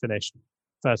 but he's finished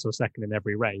 1st or 2nd in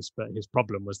every race. But his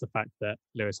problem was the fact that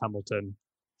Lewis Hamilton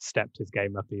stepped his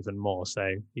game up even more.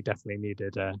 So he definitely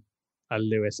needed a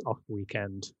Lewis off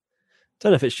weekend.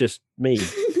 Don't know if it's just me,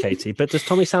 Katie, but does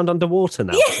Tommy sound underwater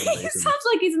now? Yeah, it sounds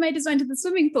like he's made his way into the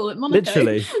swimming pool at Monaco.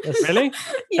 Literally. Really?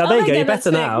 Yeah, there you go. You're better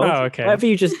now. Oh, okay. Whatever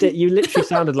you just did, you literally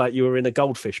sounded like you were in a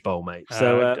goldfish bowl, mate.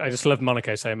 So I just love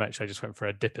Monaco so much. I just went for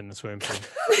a dip in the swimming pool.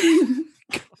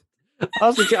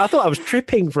 I thought I was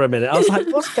tripping for a minute. I was like,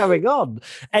 what's going on?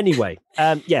 Anyway,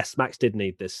 yes, Max did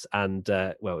need this. And,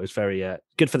 it was very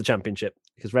good for the championship,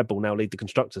 because Red Bull now lead the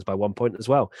constructors by 1 point as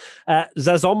well.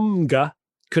 Zazomga.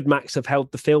 Could Max have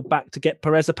held the field back to get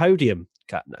Perez a podium?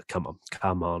 No, come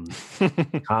on.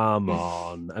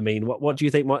 I mean, what do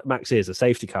you think Max is? A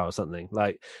safety car or something?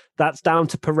 Like, that's down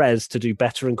to Perez to do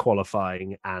better in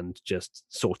qualifying and just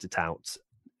sort it out.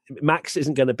 Max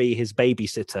isn't going to be his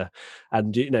babysitter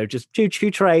and, just choo-choo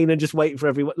train and just wait for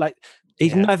everyone. Like,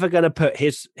 he's never going to put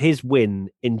his win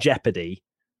in jeopardy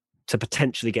to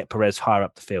potentially get Perez higher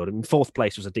up the field. I mean, 4th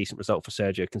place was a decent result for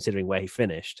Sergio, considering where he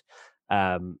finished.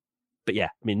 But yeah,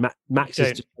 I mean, Max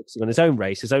is just focusing on his own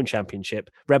race, his own championship.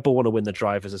 Red Bull want to win the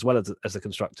drivers as well as the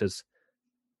constructors.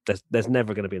 There's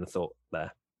never going to be a thought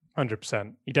there.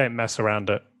 100%. You don't mess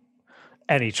around at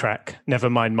any track,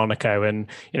 never mind Monaco. And,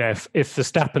 if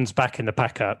Verstappen's back in the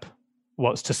pack up,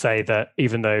 what's to say that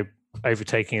even though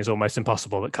overtaking is almost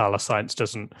impossible, that Carlos Sainz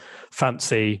doesn't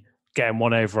fancy getting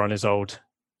one over on his old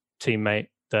teammate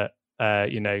that,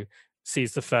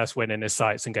 sees the first win in his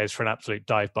sights and goes for an absolute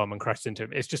dive bomb and crashes into him.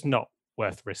 It's just not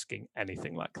worth risking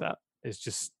anything like that. They'd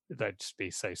just be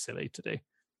so silly to do.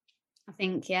 I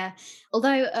think, yeah.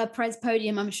 Although a Perez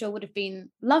podium, I'm sure, would have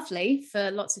been lovely for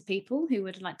lots of people who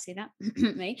would like to see that,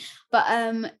 me. But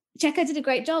Checo did a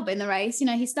great job in the race.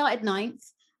 He started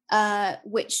 9th,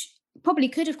 which probably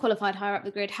could have qualified higher up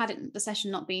the grid had the session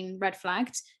not been red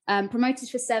flagged. Promoted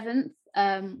for 7th.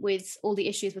 With all the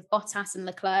issues with Bottas and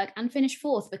Leclerc, and finished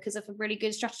 4th because of a really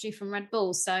good strategy from Red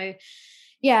Bull. So,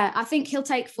 yeah, I think he'll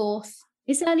take 4th.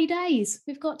 It's early days.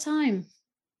 We've got time.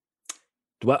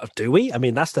 Well, do we? I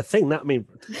mean, that's the thing.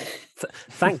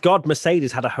 Thank God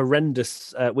Mercedes had a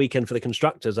horrendous weekend for the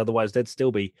constructors. Otherwise, they'd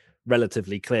still be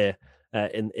relatively clear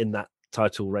in that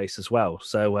title race as well.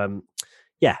 So,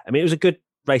 yeah, I mean, it was a good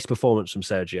race performance from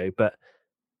Sergio, but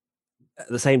at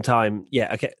the same time,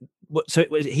 yeah, okay. So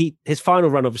his final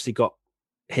run obviously got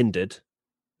hindered,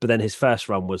 but then his first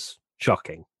run was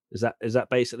shocking. Is that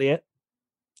basically it?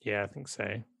 Yeah, I think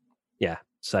so. Yeah.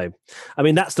 So, I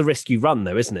mean, that's the risk you run,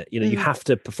 though, isn't it? You have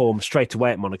to perform straight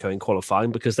away at Monaco in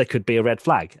qualifying, because there could be a red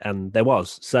flag, and there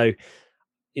was. So,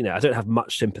 I don't have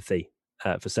much sympathy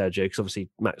for Sergio, because obviously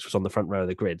Max was on the front row of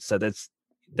the grid. So there's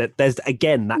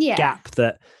again that gap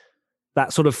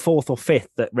that sort of 4th or 5th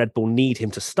that Red Bull need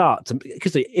him to start.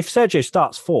 Because if Sergio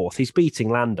starts 4th, he's beating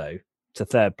Lando to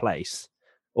 3rd place,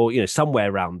 or somewhere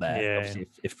around there. Yeah. Obviously,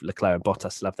 if Leclerc and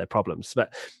Bottas still have their problems,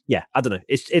 but yeah, I don't know.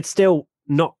 It's still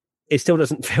not. It still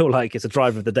doesn't feel like it's a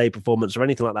driver of the day performance or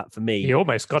anything like that for me. He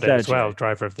almost got Sergio. It as well,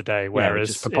 driver of the day.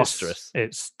 Whereas it's preposterous.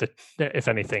 It's if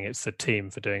anything, it's the team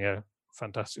for doing a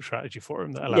fantastic strategy for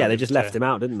him. They just left him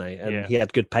out, didn't they? And he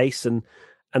had good pace and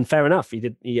fair enough. He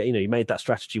did. He made that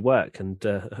strategy work, and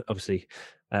obviously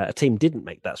a team didn't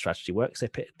make that strategy work, so they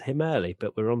pitted him early.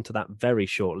 But we're on to that very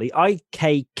shortly.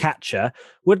 IK Catcher,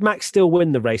 would Max still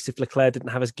win the race if Leclerc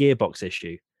didn't have his gearbox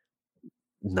issue?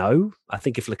 No. I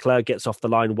think if Leclerc gets off the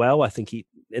line well, I think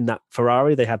in that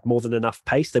Ferrari, they had more than enough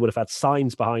pace. They would have had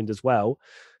Sainz behind as well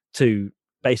to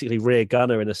basically rear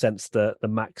gunner in a sense the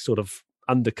Max sort of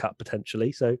undercut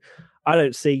potentially. So I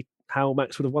don't see how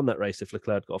Max would have won that race if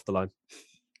Leclerc got off the line.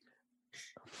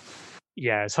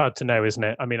 Yeah, it's hard to know, isn't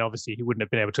it? I mean, obviously he wouldn't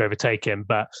have been able to overtake him,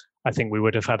 but I think we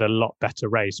would have had a lot better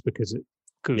race because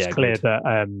it was clear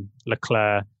that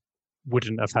Leclerc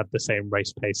wouldn't have had the same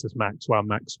race pace as Max, while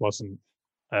Max wasn't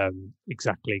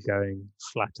exactly going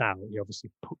flat out. He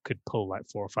obviously could pull like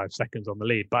 4 or 5 seconds on the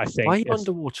lead. But I think... Why are you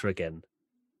underwater again?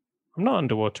 I'm not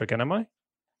underwater again, am I?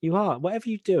 You are. Whatever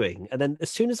you're doing. And then as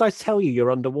soon as I tell you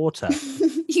you're underwater,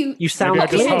 you sound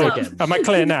clear again. Am I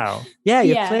clear now? Yeah,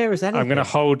 you're clear as anything. I'm going to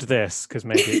hold this because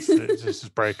maybe it's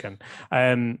just broken.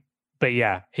 But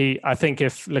yeah, I think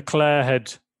if Leclerc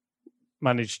had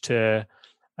managed to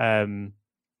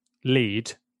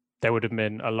lead, there would have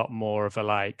been a lot more of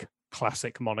a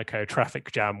classic Monaco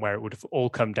traffic jam where it would have all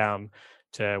come down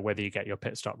to whether you get your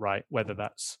pit stop right, whether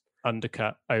that's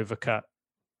undercut, overcut.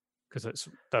 Because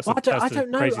that's I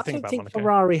don't know. I don't think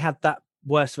Ferrari had that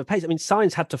worse of a pace. I mean,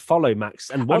 Sainz had to follow Max,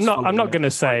 and I'm not going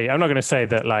to say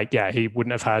that he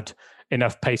wouldn't have had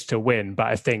enough pace to win, but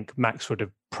I think Max would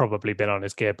have probably been on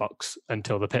his gearbox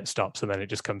until the pit stops, and then it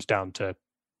just comes down to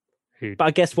who. But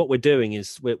I guess what we're doing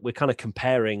is we're kind of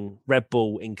comparing Red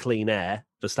Bull in clean air,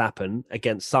 Verstappen,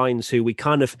 against Sainz, who we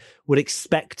kind of would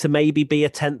expect to maybe be a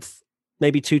 10th,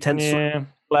 maybe 2 tenths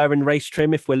slower in race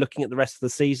trim if we're looking at the rest of the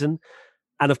season.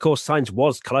 And of course, Sainz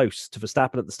was close to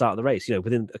Verstappen at the start of the race,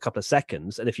 within a couple of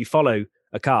seconds. And if you follow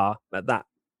a car at that,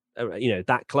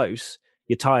 that close,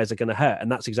 your tyres are going to hurt.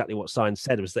 And that's exactly what Sainz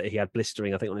said, was that he had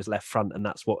blistering, I think, on his left front. And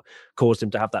that's what caused him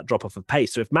to have that drop off of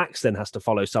pace. So if Max then has to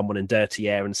follow someone in dirty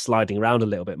air and sliding around a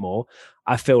little bit more,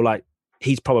 I feel like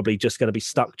he's probably just going to be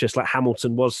stuck just like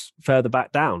Hamilton was further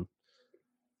back down.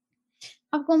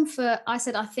 I've gone I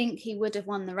said I think he would have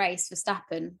won the race,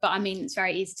 Verstappen, but I mean, it's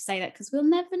very easy to say that because we'll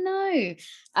never know.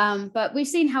 But we've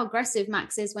seen how aggressive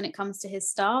Max is when it comes to his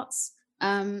starts.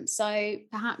 So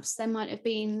perhaps there might have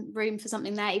been room for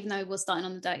something there, even though we're starting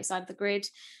on the dirty side of the grid.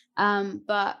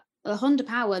 But the Honda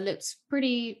power looked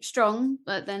pretty strong,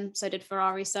 but then so did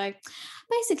Ferrari. So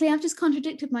basically, I've just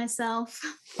contradicted myself.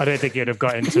 I don't think he'd have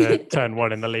got into turn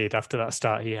one in the lead after that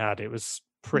start he had. It was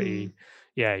pretty...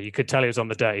 Yeah, you could tell he was on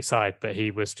the dirty side, but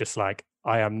he was just like,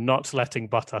 I am not letting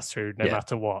Bottas through no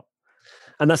matter what.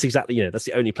 And that's exactly, that's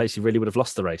the only place he really would have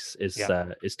lost the race is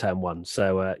turn one.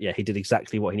 So, he did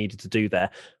exactly what he needed to do there.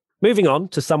 Moving on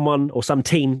to someone or some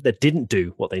team that didn't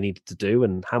do what they needed to do.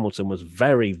 And Hamilton was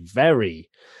very, very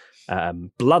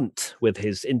blunt with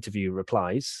his interview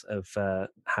replies of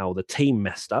how the team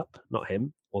messed up, not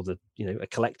him or a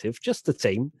collective, just the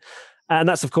team. And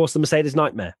that's, of course, the Mercedes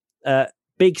nightmare.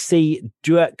 Big C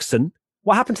Duerksen.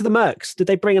 What happened to the Mercs? Did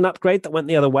they bring an upgrade that went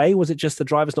the other way? Was it just the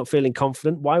drivers not feeling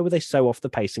confident? Why were they so off the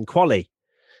pace in quali?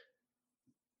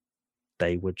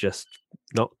 They were just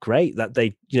not great. That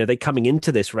they coming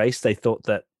into this race, they thought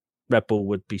that Red Bull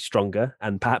would be stronger,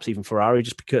 and perhaps even Ferrari,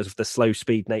 just because of the slow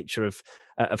speed nature of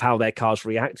how their cars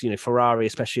react. Ferrari,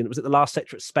 especially, was it the last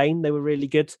sector at Spain? They were really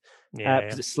good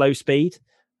because it's slow speed.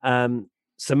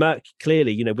 So Merc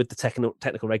clearly, with the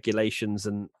technical regulations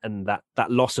and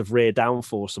that loss of rear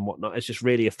downforce and whatnot, has just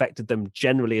really affected them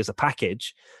generally as a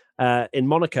package. In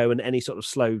Monaco and any sort of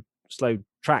slow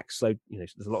tracks,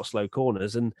 there's a lot of slow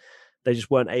corners, and they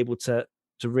just weren't able to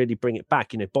really bring it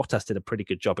back. Bottas did a pretty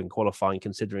good job in qualifying,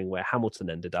 considering where Hamilton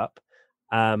ended up.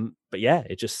 But yeah,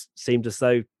 it just seemed as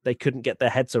though they couldn't get their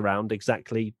heads around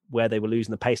exactly where they were losing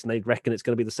the pace, and they reckon it's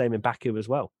going to be the same in Baku as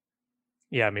well.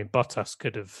 Yeah, I mean, Bottas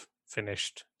could have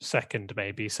finished second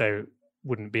maybe, so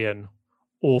wouldn't be an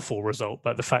awful result,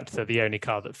 but the fact that the only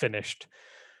car that finished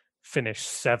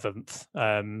seventh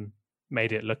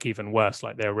made it look even worse,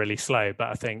 like they were really slow. But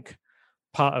I think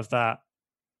part of that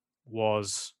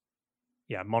was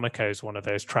Monaco is one of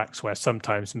those tracks where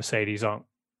sometimes Mercedes aren't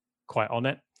quite on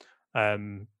it.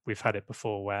 We've had it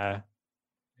before where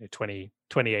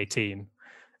 2018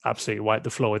 absolutely wiped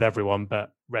the floor with everyone,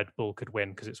 but Red Bull could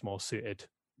win because it's more suited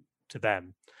to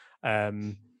them.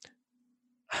 And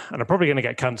I'm probably going to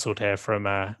get cancelled here from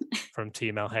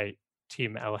Team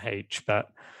LH, but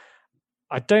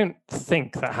I don't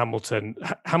think that Hamilton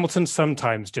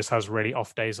sometimes just has really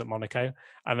off days at Monaco,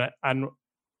 and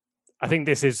I think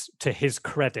this is to his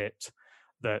credit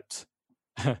that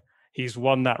he's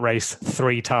won that race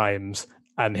 3 times,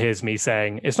 and here's me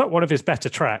saying it's not one of his better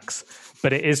tracks,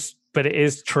 but it is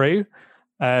true.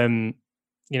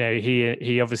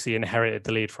 He obviously inherited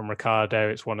the lead from Ricciardo.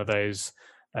 It's one of those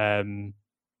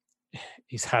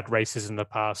he's had races in the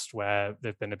past where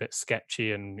they've been a bit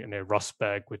sketchy, and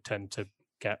Rosberg would tend to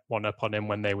get one up on him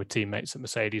when they were teammates at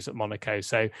Mercedes at Monaco.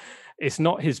 So it's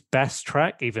not his best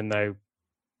track, even though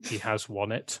he has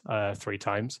won it 3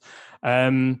 times.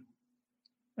 And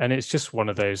it's just one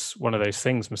of those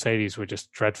things. Mercedes were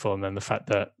just dreadful, and then the fact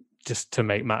that, just to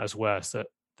make matters worse, that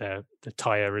the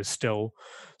tyre is still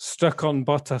stuck on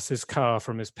Bottas's car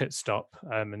from his pit stop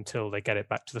until they get it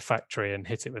back to the factory and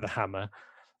hit it with a hammer.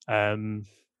 Couldn't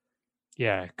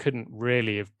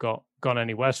really have gone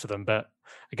any worse for them. But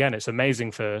again, it's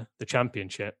amazing for the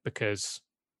championship because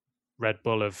Red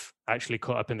Bull have actually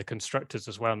caught up in the constructors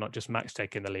as well, not just Max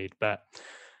taking the lead. But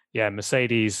yeah,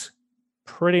 Mercedes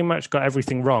pretty much got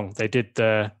everything wrong. They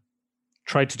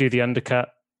tried to do the undercut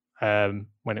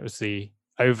when it was the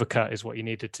overcut is what you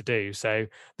needed to do. So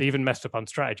they even messed up on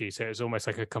strategy. So it was almost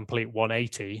like a complete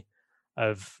 180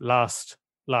 of last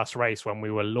race when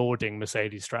we were lauding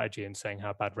Mercedes strategy and saying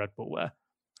how bad Red Bull were.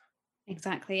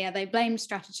 Exactly. Yeah, they blamed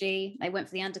strategy. They went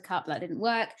for the undercut, but that didn't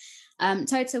work.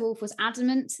 Toto Wolff was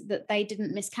adamant that they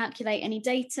didn't miscalculate any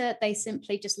data. They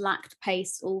simply just lacked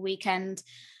pace all weekend.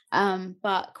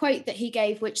 But quote that he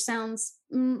gave, which sounds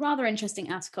rather interesting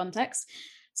out of context.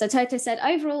 So Toto said,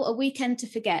 overall, a weekend to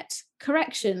forget.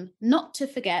 Correction, not to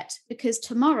forget, because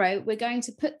tomorrow we're going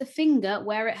to put the finger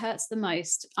where it hurts the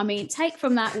most. I mean, take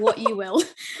from that what you will,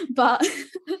 but...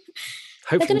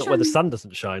 Hopefully not where the sun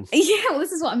doesn't shine. Yeah, well,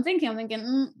 this is what I'm thinking. I'm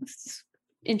thinking,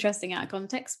 interesting out of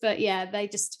context. But yeah, they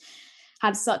just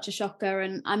had such a shocker.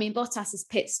 And I mean, Bottas's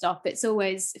pit stop, it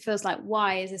feels like,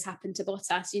 why has this happened to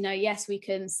Bottas? Yes, we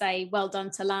can say well done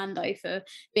to Lando for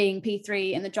being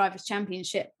P3 in the Drivers'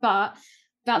 Championship, but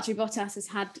Valtteri Bottas has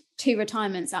had 2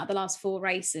 retirements out of the last 4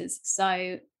 races.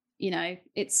 So,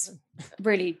 it's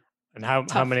really And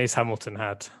how many has Hamilton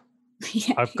had?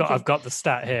 Yeah, I've got the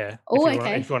stat here.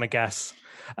 If you want to guess.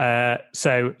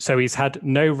 So he's had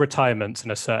no retirements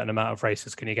in a certain amount of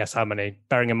races. Can you guess how many?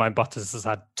 Bearing in mind Bottas has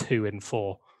had 2 in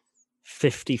 4.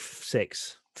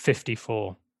 56.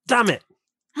 54. Damn it.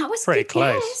 That was pretty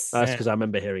close. That's because I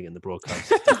remember hearing in the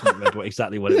broadcast. I can't remember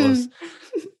exactly what it was.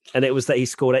 And it was that he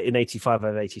scored it in 85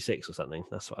 over 86 or something.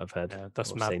 That's what I've heard. Yeah,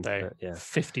 that's mad though. Yeah.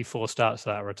 54 starts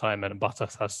at retirement, and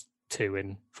Bottas has 2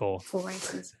 in 4. 4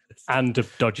 races. And a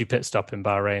dodgy pit stop in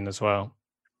Bahrain as well.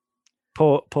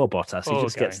 Poor Bottas.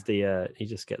 He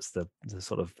just gets the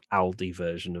sort of Aldi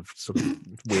version of sort of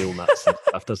wheel nuts and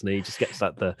stuff, doesn't he? He just gets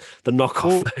like the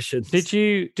knockoff version. Did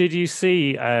you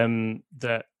see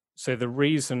that? So the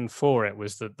reason for it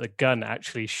was that the gun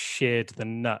actually sheared the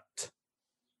nut.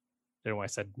 I don't know why I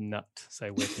said nut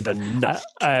so weird. The nut.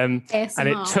 And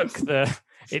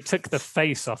it took the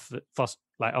face off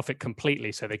it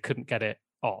completely, so they couldn't get it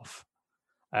off.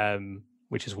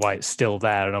 Which is why it's still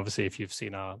there. And obviously, if you've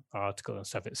seen our article and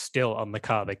stuff, it's still on the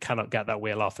car. They cannot get that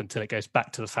wheel off until it goes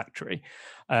back to the factory,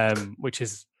 which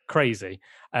is crazy.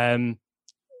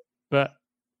 But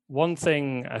one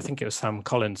thing, I think it was Sam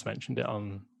Collins mentioned it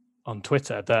on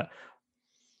Twitter, that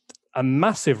a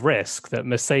massive risk that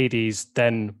Mercedes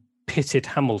then pitted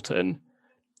Hamilton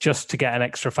just to get an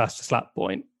extra fastest lap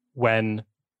point when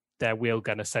their wheel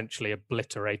gun essentially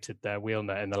obliterated their wheel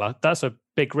nut in the last. That's a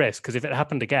big risk, because if it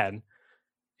happened again,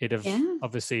 he'd have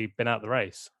obviously been out the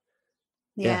race.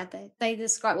 Yeah, they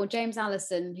describe, James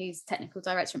Allison, who's technical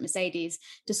director at Mercedes,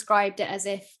 described it as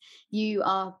if you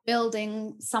are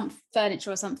building some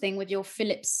furniture or something with your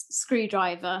Phillips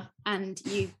screwdriver and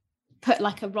you put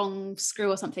like a wrong screw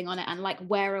or something on it and like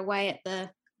wear away at the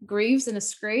grooves in a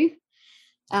screw.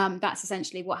 That's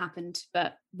essentially what happened,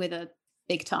 but with a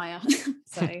big tyre.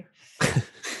 So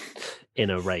in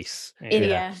a race.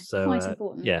 So quite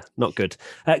important. Yeah, not good.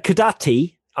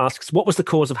 Kudati asks, what was the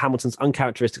cause of Hamilton's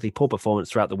uncharacteristically poor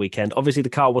performance throughout the weekend? Obviously, the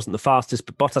car wasn't the fastest,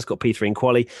 but Bottas got P3 in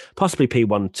quali, possibly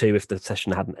P1-2 if the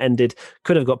session hadn't ended.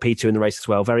 Could have got P2 in the race as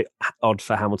well. Very odd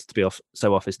for Hamilton to be off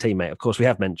his teammate. Of course, we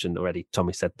have mentioned already,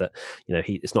 Tommy said that,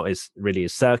 it's not really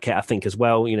his circuit, I think, as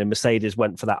well. Mercedes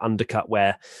went for that undercut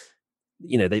where,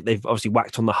 they've obviously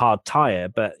whacked on the hard tyre,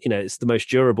 but, it's the most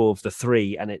durable of the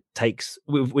 3. And it takes,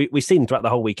 we've seen throughout the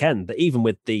whole weekend that even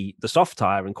with the soft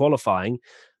tyre in qualifying,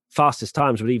 fastest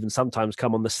times would even sometimes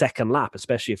come on the second lap,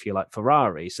 especially if you're like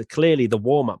Ferrari. So clearly the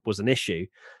warm-up was an issue,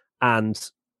 and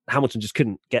Hamilton just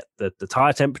couldn't get the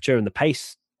tyre temperature and the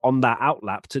pace on that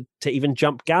outlap to even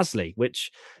jump Gasly,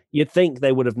 which you'd think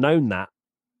they would have known that.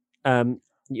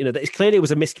 It's clearly it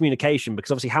was a miscommunication,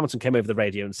 because obviously Hamilton came over the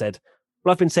radio and said,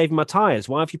 well, I've been saving my tyres.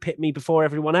 Why have you picked me before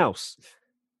everyone else?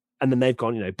 And then they've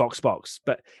gone, box.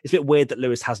 But it's a bit weird that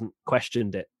Lewis hasn't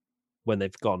questioned it when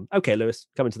they've gone, okay, Lewis,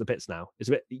 come into the pits now. It's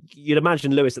a bit, you'd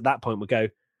imagine Lewis at that point would go,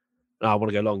 no, I want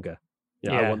to go longer.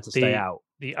 I want to stay out.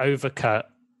 the overcut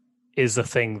is a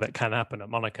thing that can happen at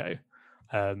Monaco.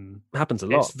 Happens a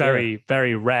lot. It's very,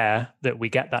 very rare that we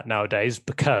get that nowadays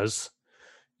because,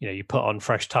 you put on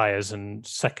fresh tires and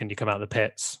second you come out of the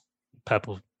pits,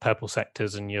 purple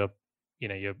sectors, and you're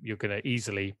going to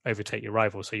easily overtake your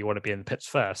rival. So you want to be in the pits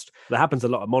first. That happens a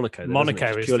lot at Monaco. Though,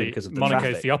 Monaco is purely because of the Monaco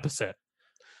traffic. is the opposite.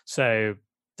 So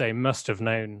they must have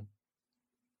known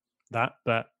that,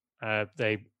 but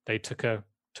they took a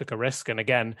risk. And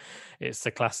again, it's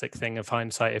the classic thing of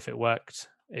hindsight. If it worked,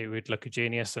 it would look a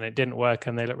genius, and it didn't work,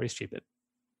 and they look really stupid.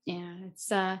 Yeah,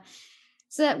 it's a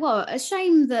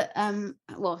shame that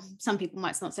some people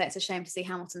might not say it's a shame to see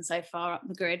Hamilton so far up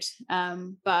the grid,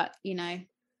 but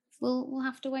we'll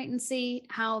have to wait and see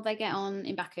how they get on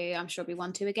in Baku. I'm sure it'll be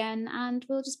 1-2 again, and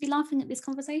we'll just be laughing at these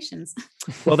conversations.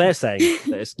 Well, they're saying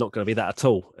that it's not going to be that at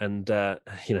all, and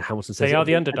Hamilton says they are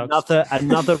the underdogs.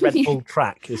 Another Red Bull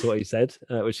track is what he said,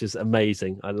 which is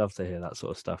amazing. I love to hear that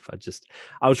sort of stuff.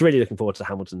 I was really looking forward to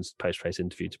Hamilton's post-race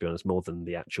interview, to be honest, more than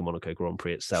the actual Monaco Grand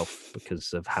Prix itself,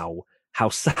 because of how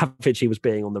savage he was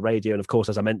being on the radio, and of course,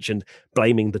 as I mentioned,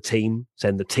 blaming the team,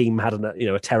 saying the team had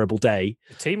a terrible day.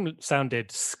 The team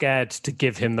sounded scared to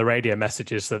give him the radio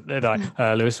messages that they're like,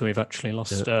 Lewis, we've actually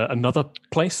lost another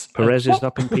place. Perez is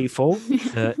up in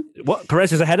P4. What?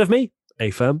 Perez is ahead of me?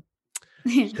 A-firm.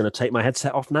 Just going to take my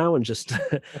headset off now and just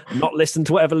not listen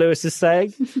to whatever Lewis is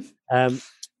saying.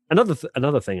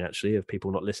 Another thing, actually, of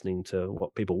people not listening to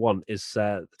what people want is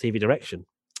the TV direction,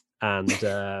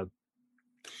 and.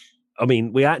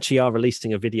 We actually are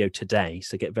releasing a video today,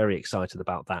 so get very excited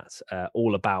about that.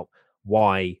 All about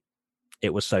why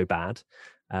it was so bad.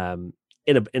 In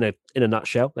a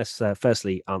nutshell, let's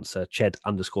firstly answer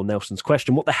Ched_Nelson's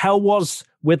question. What the hell was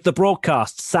with the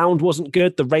broadcast? Sound wasn't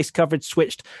good. The race coverage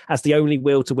switched as the only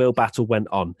wheel-to-wheel battle went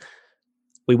on.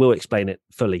 We will explain it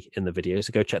fully in the video,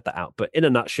 so go check that out. But in a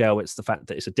nutshell, it's the fact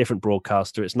that it's a different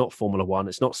broadcaster. It's not Formula One.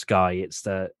 It's not Sky. It's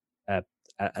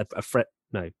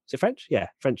no, is it French? Yeah,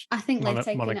 French. I think they've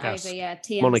taken Monegasque. it over, yeah,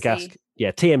 TMC. Monegasque,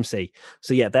 yeah, TMC.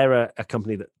 So yeah, they're a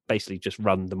company that basically just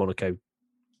run the Monaco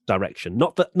direction.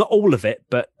 Not all of it,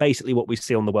 but basically what we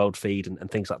see on the world feed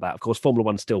and things like that. Of course, Formula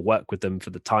One still work with them for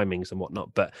the timings and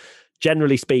whatnot, but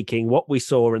generally speaking, what we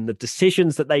saw and the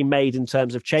decisions that they made in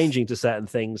terms of changing to certain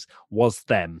things was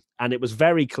them. And it was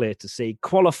very clear to see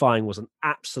qualifying was an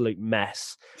absolute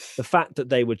mess. The fact that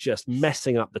they were just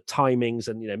messing up the timings,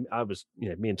 and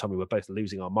me and Tommy were both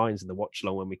losing our minds in the watch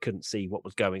along when we couldn't see what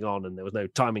was going on, and there was no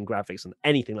timing graphics and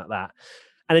anything like that.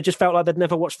 And it just felt like they'd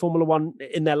never watched Formula One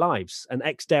in their lives. And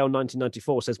Xdale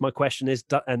 1994 says, my question is,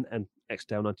 and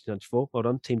Xdale 1994, well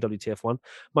done, Team WTF1.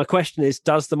 My question is,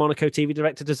 does the Monaco TV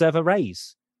director deserve a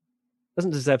raise?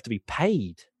 Doesn't deserve to be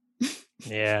paid.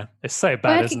 Yeah, it's so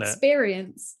bad, isn't it?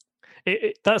 Experience.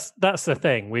 That's the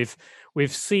thing. We've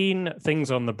seen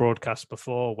things on the broadcast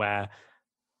before where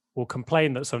we'll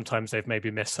complain that sometimes they've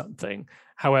maybe missed something.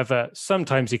 However,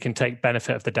 sometimes you can take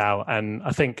benefit of the doubt. And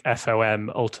I think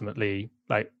FOM ultimately,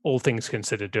 like all things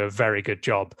considered, do a very good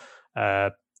job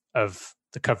of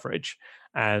the coverage.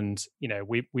 And,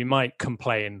 we might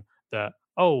complain that,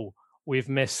 we've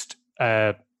missed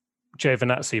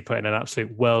Giovinazzi putting an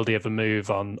absolute worldie of a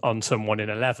move on someone in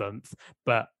 11th,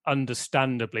 but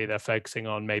understandably they're focusing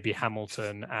on maybe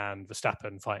Hamilton and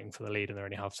Verstappen fighting for the lead and they're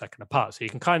only half a second apart. So you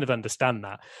can kind of understand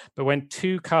that. But when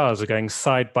two cars are going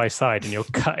side by side and you're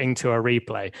cutting to a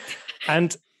replay,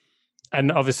 and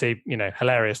obviously,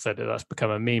 hilarious that that's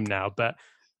become a meme now, but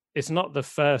it's not the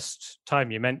first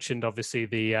time. You mentioned obviously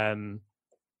the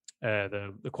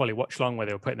quali watch long where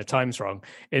they were putting the times wrong.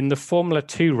 In the Formula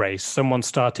 2 race, someone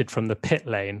started from the pit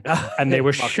lane and they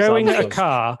were showing a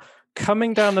car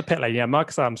coming down the pit lane. Yeah,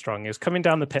 Marcus Armstrong is coming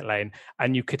down the pit lane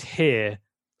and you could hear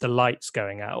the lights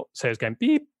going out. So it was going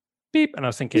beep, beep. And I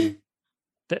was thinking,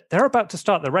 they're about to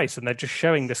start the race and they're just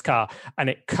showing this car, and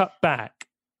it cut back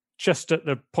just at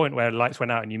the point where the lights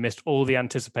went out and you missed all the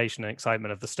anticipation and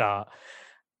excitement of the start.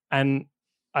 And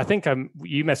I think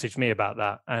you messaged me about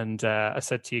that, and I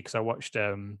said to you, because I watched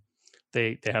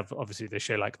they have, obviously they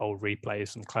show like old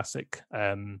replays and classic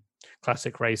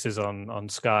races on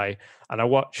Sky, and I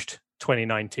watched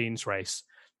 2019's race,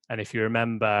 and if you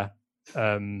remember,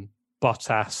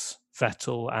 Bottas,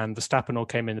 Vettel and Verstappen all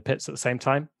came in the pits at the same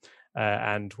time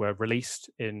and were released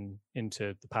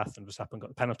into the path, and Verstappen got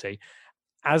the penalty.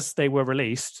 As they were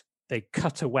released, they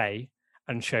cut away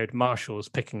and showed marshals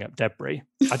picking up debris.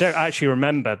 I don't actually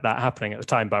remember that happening at the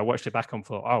time, but I watched it back and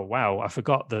thought, oh, wow, I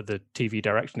forgot that the TV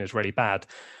direction is really bad.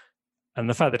 And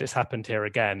the fact that it's happened here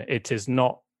again, it's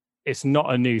not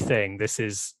a new thing. This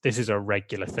is a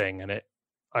regular thing. And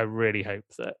I really hope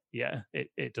that,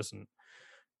 it doesn't,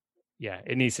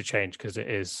 it needs to change, because it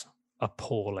is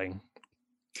appalling.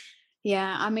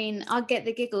 Yeah, I mean, I get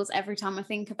the giggles every time I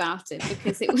think about it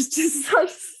because it was just so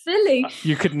silly.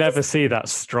 You could never see that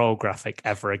Stroll graphic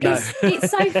ever again.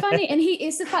 It's so funny. And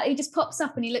it's the fact he just pops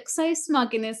up and he looks so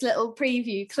smug in his little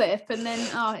preview clip. And then,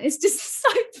 it's just so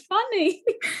funny.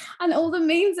 And all the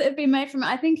memes that have been made from it,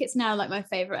 I think it's now like my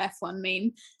favourite F1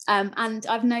 meme. And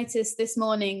I've noticed this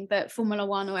morning that Formula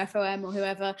One or FOM or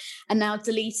whoever are now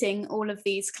deleting all of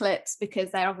these clips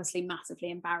because they're obviously massively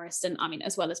embarrassed. And I mean,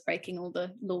 as well as breaking all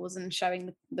the laws and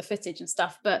showing the footage and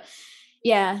stuff, but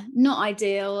yeah, not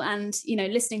ideal. And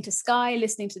listening to Sky,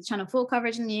 listening to the Channel 4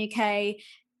 coverage in the UK,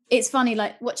 it's funny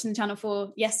like watching the Channel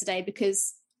 4 yesterday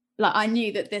because like I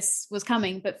knew that this was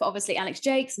coming, but for obviously Alex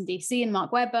Jakes and DC and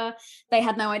Mark Webber, they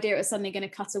had no idea it was suddenly going to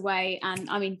cut away. And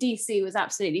I mean, DC was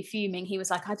absolutely fuming. He was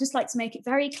like, I'd just like to make it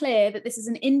very clear that this is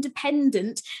an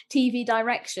independent TV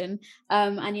direction.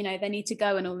 And, they need to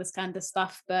go and all this kind of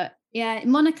stuff. But yeah,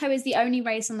 Monaco is the only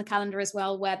race on the calendar as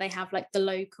well where they have like the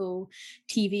local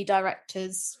TV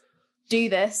directors do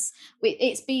this.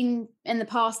 It's been in the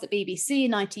past that BBC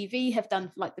and ITV have done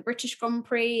like the British Grand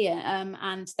Prix,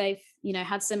 and they've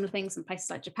had similar things in places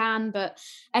like Japan, but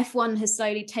F1 has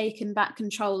slowly taken back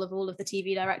control of all of the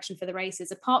TV direction for the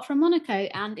races apart from Monaco,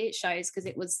 and it shows because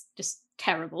it was just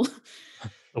terrible.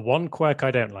 The one quirk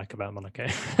I don't like about Monaco.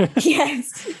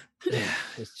 Yes.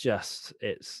 Yeah,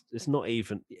 it's not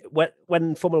even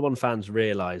when Formula One fans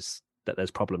realise that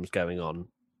there's problems going on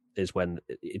is when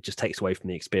it just takes away from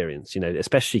the experience,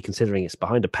 especially considering it's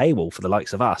behind a paywall for the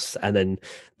likes of us, and then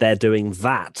they're doing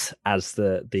that as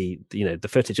the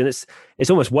footage, and it's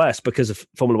almost worse because of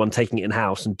Formula One taking it in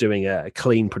house and doing a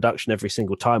clean production every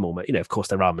single time. Almost, of course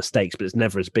there are mistakes, but it's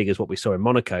never as big as what we saw in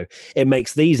Monaco. It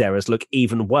makes these errors look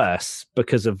even worse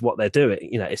because of what they're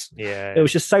doing. It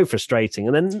was just so frustrating.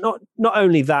 And then not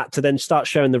only that, to then start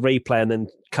showing the replay and then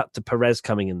cut to Perez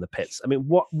coming in the pits. I mean,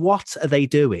 what are they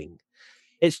doing?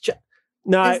 It's just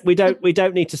we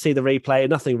don't need to see the replay.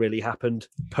 Nothing really happened.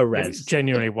 Perez it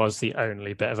genuinely was the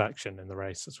only bit of action in the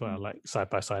race as well, like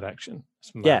side by side action.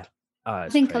 Yeah, I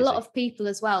think crazy. A lot of people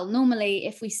as well. Normally,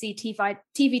 if we see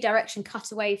TV direction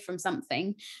cut away from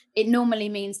something, it normally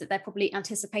means that they're probably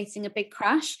anticipating a big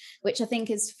crash, which I think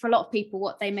is for a lot of people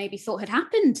what they maybe thought had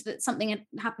happened. That something had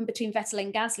happened between Vettel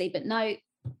and Gasly, but no,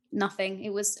 nothing.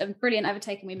 It was a brilliant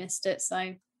overtaking. We missed it,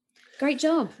 so. Great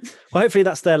job. Well, hopefully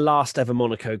that's their last ever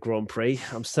Monaco Grand Prix.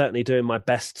 I'm certainly doing my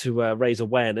best to raise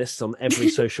awareness on every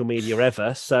social media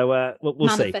ever. So we'll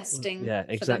see. Manifesting. Yeah,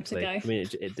 exactly. I mean,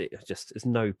 it just there's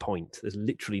no point. There's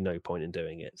literally no point in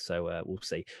doing it. So we'll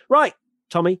see. Right,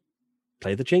 Tommy,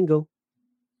 play the jingle.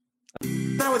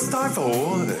 Now it's time for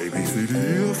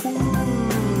ABCDF1.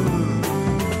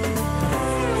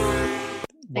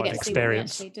 What an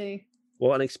experience.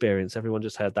 What an experience. Everyone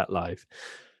just heard that live.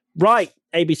 Right,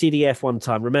 ABCDF1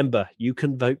 time. Remember, you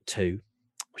can vote too,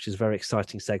 which is a very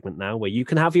exciting segment now where you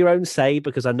can have your own say,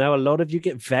 because I know a lot of you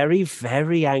get very,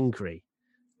 very angry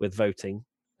with voting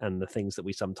and the things that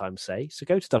we sometimes say. So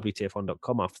go to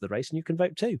WTF1.com after the race and you can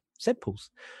vote too. Simples.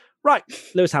 Right,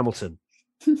 Lewis Hamilton.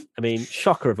 I mean,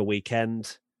 shocker of a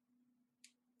weekend.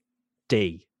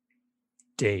 D.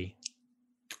 D.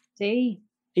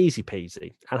 Easy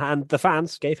peasy. And the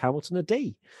fans gave Hamilton a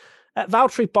D.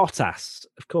 Valtteri Bottas,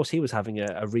 of course, he was having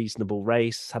a reasonable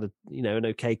race, had an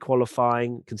okay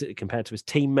qualifying compared to his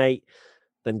teammate,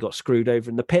 then got screwed over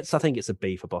in the pits. I think it's a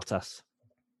B for Bottas.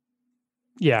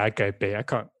 Yeah, I'd go B. I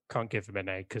can't give him an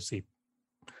A because he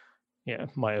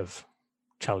might have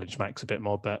challenged Max a bit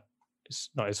more, but it's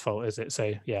not his fault, is it?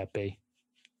 So yeah, B.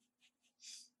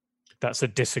 That's a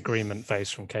disagreement face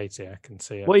from Katie. I can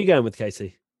see it. What are you going with,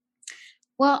 Katie?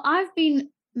 Well, I've been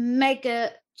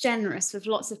mega generous with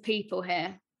lots of people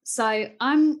here, so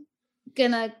I'm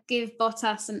gonna give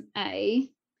Bottas an A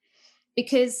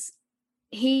because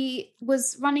he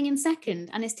was running in second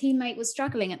and his teammate was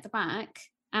struggling at the back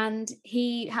and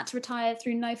he had to retire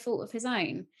through no fault of his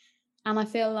own, and I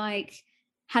feel like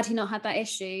had he not had that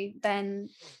issue, then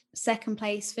second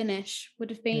place finish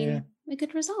would have been a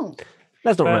good result.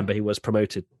 Let's not remember he was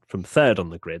promoted from third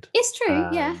on the grid. It's true,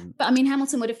 yeah, but I mean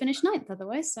Hamilton would have finished ninth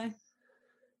otherwise, so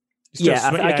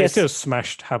I guess he still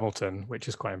smashed Hamilton, which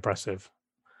is quite impressive.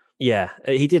 Yeah,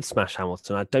 he did smash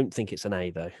Hamilton. I don't think it's an A,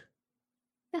 though.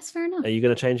 That's fair enough. Are you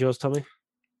going to change yours, Tommy?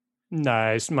 No,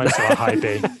 it's still a high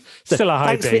B. Still a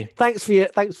high B. Thanks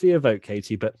for your vote,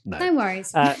 Katie, but no. No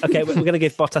worries. Okay, we're going to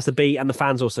give Bottas a B, and the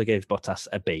fans also gave Bottas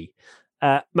a B.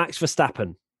 Max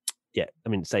Verstappen, yeah, I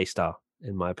mean, it's A-star.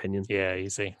 In my opinion. Yeah,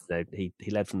 easy. He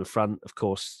led from the front. Of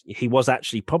course, he was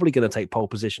actually probably going to take pole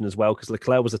position as well because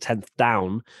Leclerc was a 10th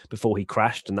down before he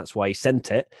crashed, and that's why he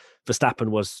sent it. Verstappen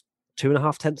was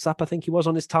 2.5 tenths up, I think he was,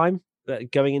 on his time.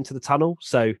 going into the tunnel.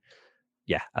 So,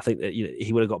 yeah, I think that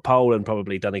he would have got pole and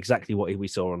probably done exactly what we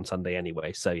saw on Sunday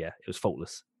anyway. So, yeah, it was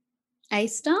faultless. A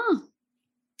star.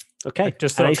 Okay,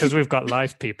 Just because we've got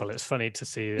live people, it's funny to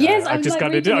see. Yes, I just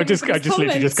literally just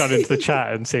got into the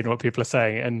chat and seen what people are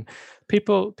saying, and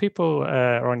people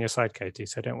are on your side, Katie.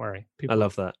 So don't worry. I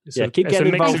love that. Yeah, keep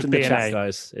getting involved in the chat,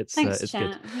 guys. Thanks, it's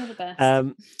chat. good. You're the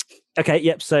best. Okay,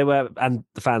 yep. So and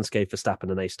the fans gave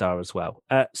Verstappen an A star as well.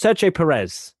 Sergio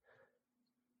Perez,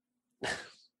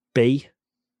 B.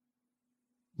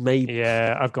 Maybe.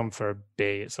 Yeah, I've gone for a B.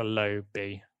 It's a low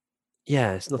B.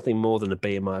 Yeah, it's nothing more than a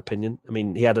B in my opinion. I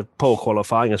mean, he had a poor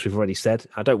qualifying, as we've already said.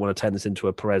 I don't want to turn this into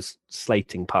a Perez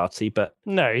slating party, but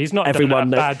no, he's not done a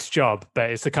bad job. But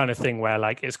it's the kind of thing where,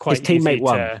 like, it's quite his teammate easy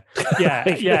won.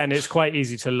 Yeah, and it's quite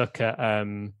easy to look at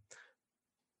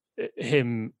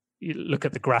him. You look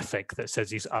at the graphic that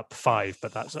says he's up 5,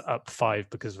 but that's up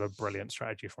 5 because of a brilliant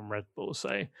strategy from Red Bull.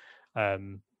 So,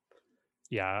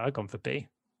 yeah, I've gone for B.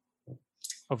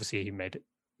 Obviously, he made it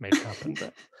happen,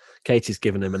 but. Katie's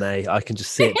given him an A. I can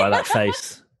just see it by that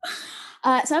face.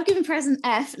 So I've given Perez an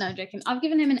F. No, I'm joking. I've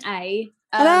given him an A.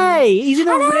 An A? He's in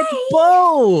a Red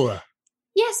Bull.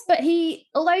 Yes, but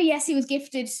although he was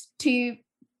gifted 2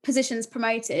 positions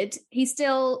promoted, he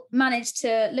still managed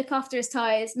to look after his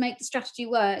tyres, make the strategy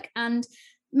work, and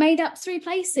made up 3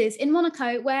 places in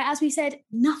Monaco, where, as we said,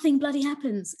 nothing bloody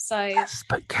happens. So, yes,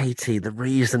 but Katie, the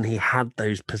reason he had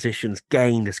those positions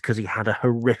gained is because he had a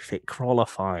horrific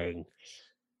qualifying.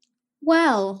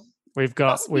 Well, we've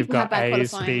got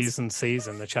A's, B's, and C's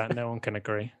in the chat. No one can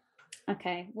agree.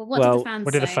 Okay. Well, what did the fans say?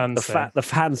 What did the fans say? The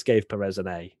fans gave Perez an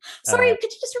A. Sorry,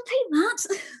 could you just repeat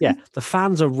that? Yeah, the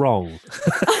fans are wrong.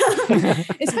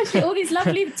 Especially all these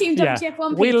lovely Team WTF1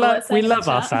 people. We love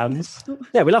our fans.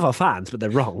 Yeah, we love our fans, but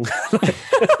they're wrong.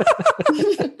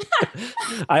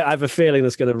 I have a feeling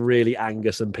that's going to really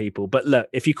anger some people. But look,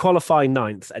 if you qualify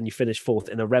 9th and you finish 4th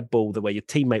in a Red Bull, the way your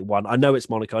teammate won, I know it's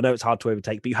Monaco, I know it's hard to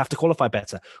overtake, but you have to qualify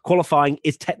better. Qualifying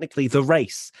is technically the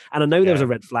race. And I know there was a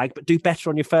red flag, but do better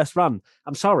on your first run.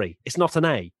 I'm sorry, it's not an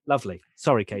A. Lovely.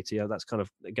 Sorry, Katie. That's kind of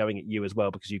going at you as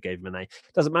well because you gave him an A.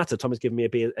 Doesn't matter. Tommy's given me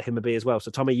him a B as well. So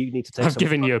Tommy, you need to take. I've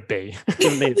given you a B.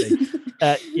 Given me a B.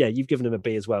 Yeah, you've given him a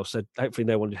B as well. So hopefully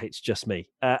no one hates just me.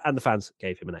 And the fans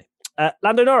gave him an A.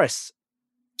 Lando Norris.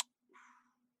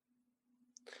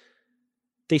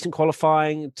 Decent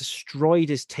qualifying, destroyed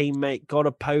his teammate, got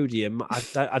a podium.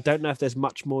 I don't know if there's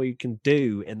much more you can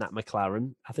do in that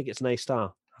McLaren. I think it's an A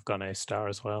star. I've got an A star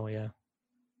as well. Yeah.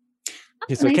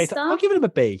 I'll give him a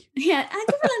B. Yeah, I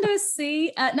give Orlando a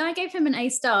C. No, I gave him an A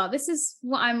star. This is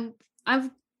what I've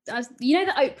you know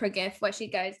the Oprah gif where she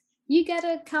goes, "You get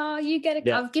a car, you get a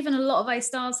car." I've given a lot of A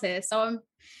stars here, so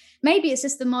maybe it's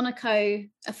just the Monaco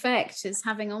effect is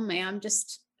having on me. I'm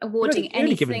just awarding anything.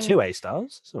 Only given 2 A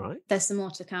stars. It's all right. There's some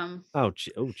more to come. Oh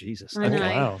Jesus! I know.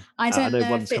 Okay. Wow. I don't know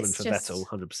one's if coming it's for just... Vettel,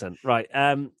 100%. Right.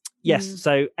 Yes.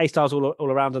 So A stars all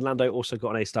around, and Lando also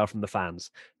got an A star from the fans.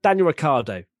 Daniel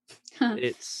Ricciardo.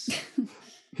 It's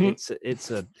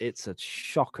a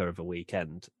shocker of a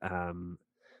weekend. Got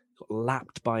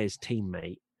lapped by his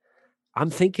teammate. I'm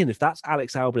thinking if that's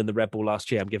Alex Albon in the Red Bull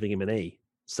last year, I'm giving him an E.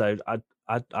 So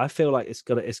I feel like it's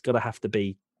gonna have to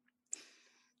be.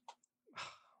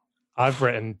 I've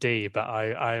written D, but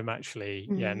I'm actually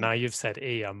now you've said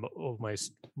E, I'm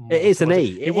almost. It is an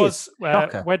E. It was.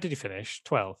 Where did he finish?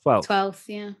 12th. 12th.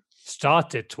 Yeah.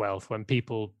 Started 12th when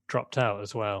people dropped out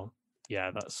as well.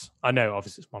 Yeah, I know.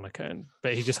 Obviously, it's Monaco,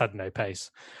 but he just had no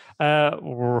pace. Yeah,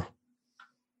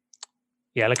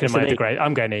 looking at my grade,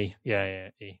 I'm going E. Yeah,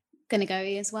 E. Gonna go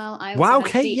E as well. Wow,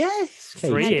 Kate. Yes,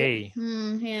 3 E.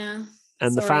 Yeah.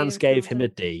 And the fans gave him a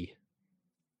D.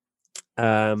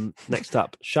 Next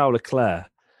up, Charles Leclerc.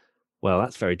 Well,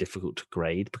 that's very difficult to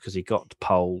grade because he got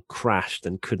pole, crashed,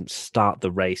 and couldn't start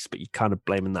the race. But you're kind of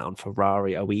blaming that on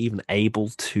Ferrari. Are we even able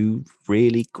to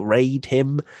really grade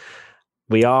him?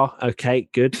 We are. Okay,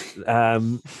 good.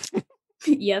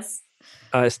 Yes.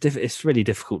 It's really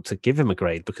difficult to give him a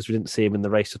grade because we didn't see him in the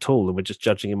race at all, and we're just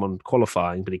judging him on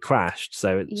qualifying. But he crashed,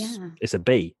 so it's a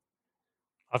B.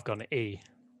 I've gone E.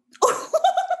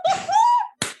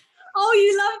 Oh,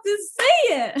 you love to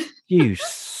see it. You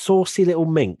saucy little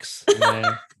minx.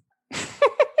 Yeah.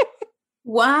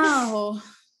 Wow.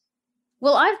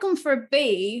 Well, I've gone for a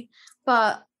B,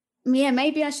 but yeah,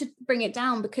 maybe I should bring it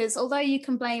down because although you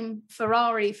can blame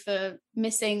Ferrari for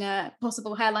missing a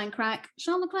possible hairline crack,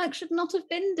 Charles Leclerc should not have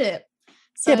binned it.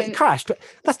 So, yeah, but it crashed.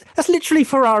 That's literally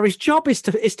Ferrari's job is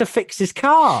to fix his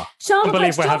car. Charles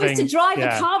Leclerc's job is to drive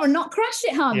a car and not crash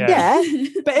it, hun. Yeah,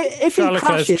 but if he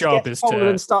crashes, gets pole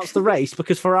and starts the race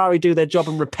because Ferrari do their job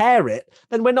and repair it,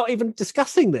 then we're not even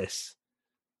discussing this.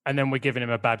 And then we're giving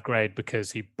him a bad grade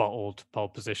because he bottled pole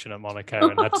position at Monaco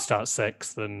and had to start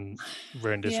 6th and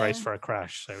ruined his race for a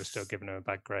crash. So we're still giving him a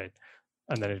bad grade.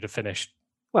 And then he'd have finished.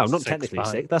 Well, not technically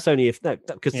behind. 6th. That's only if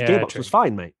because the gearbox was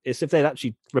fine, mate. It's if they'd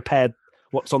actually repaired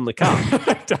what's on the car.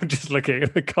 I'm just looking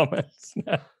at the comments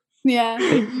now.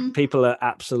 Yeah. People are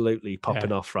absolutely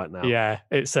popping off right now. Yeah,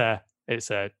 it's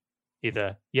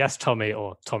either yes, Tommy,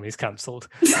 or Tommy's cancelled.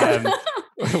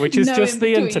 Which is just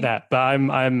the internet, but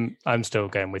I'm still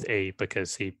going with E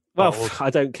because he. Well, I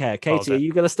don't care. Katie, are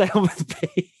you going to stay on with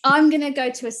B? I'm going to go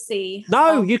to a C.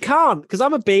 No, you can't, because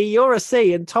I'm a B, you're a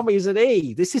C, and Tommy's an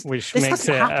E. This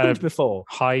hasn't happened before.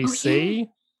 High C,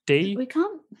 D. We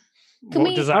can't.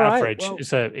 What does that average? Well,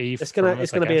 it's a E. It's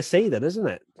gonna be a C then, isn't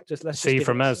it? Let's C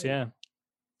from us, yeah.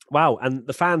 Wow, and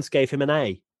the fans gave him an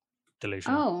A.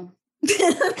 Delusional. Oh.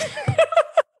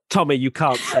 Tommy, you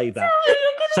can't say that.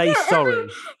 Say sorry.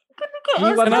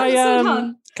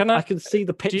 I can see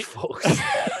the pitchforks.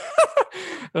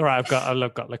 All right, I've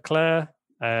got Leclerc,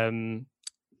 Team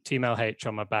LH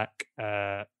on my back.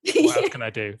 What else can I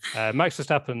do? Max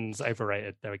Verstappen's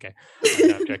overrated. There we go.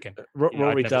 No, I'm joking.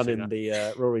 Rory Dunn in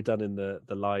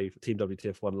the live Team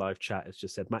WTF1 live chat has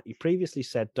just said, Matt, you previously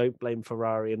said don't blame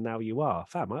Ferrari, and now you are.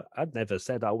 Fam, I'd never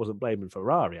said I wasn't blaming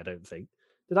Ferrari. I don't think.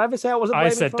 Did I ever say I wasn't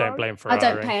blaming Ferrari? I said don't blame Ferrari.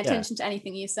 I don't pay attention to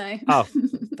anything you say. Oh,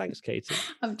 thanks, Katie.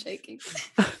 I'm joking.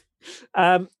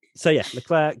 So yeah,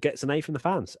 Leclerc gets an A from the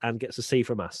fans and gets a C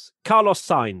from us. Carlos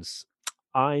Sainz,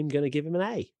 I'm going to give him an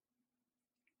A.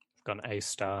 I've got an A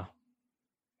star.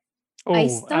 A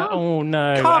star? Oh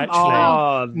no! Come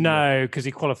on. No, because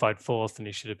he qualified 4th and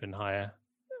he should have been higher.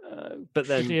 But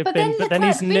then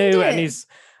he's new and he's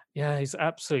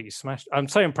absolutely smashed. I'm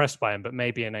so impressed by him, but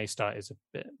maybe an A star is a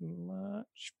bit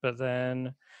much. But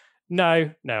then,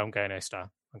 no, I'm going A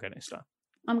star. I'm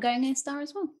going A star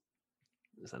as well.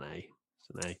 It's an A.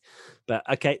 But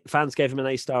okay, fans gave him an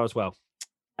A star as well.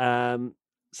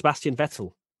 Sebastian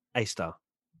Vettel, A star.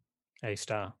 A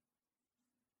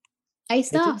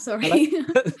star, sorry.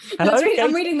 Hello?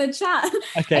 I'm reading the chat.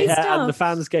 Okay, and the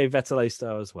fans gave Vettel A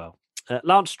star as well.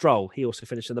 Lance Stroll, he also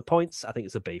finished in the points. I think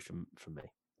it's a B from me.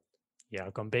 Yeah,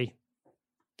 I've gone B.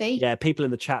 B? Yeah, people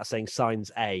in the chat saying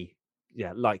Sainz A.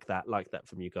 Yeah, like that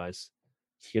from you guys.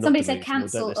 Somebody said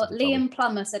cancel. Liam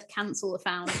Plummer said cancel the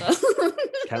founder.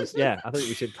 Yeah, I think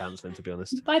we should cancel him, to be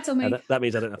honest. Bye, Tommy. That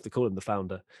means I don't have to call him the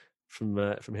founder from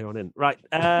here on in. Right.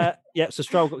 So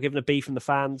Stroll got given a B from the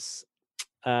fans.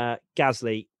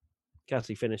 Gasly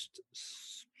finished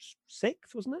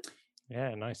 6th, wasn't it?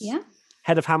 Yeah, nice. Yeah.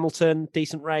 Head of Hamilton,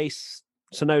 decent race.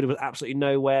 Tsunoda was absolutely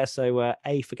nowhere, so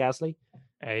A for Gasly.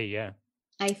 A, yeah.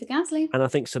 A for Gasly. And I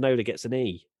think Tsunoda gets an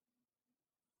E.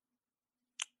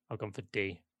 I've gone for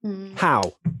D. How?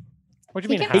 What do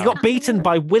you mean? He got beaten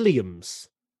by Williams.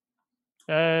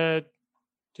 Did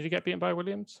he get beaten by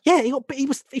Williams? Yeah, he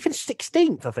finished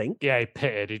 16th, I think. Yeah, he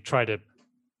pitted. He tried a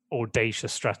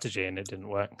audacious strategy and it didn't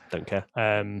work. Don't care.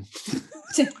 Don't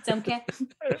care.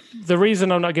 The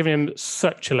reason I'm not giving him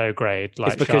such a low grade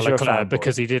like Charles Leclerc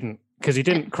because he didn't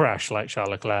crash like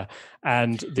Charles Leclerc,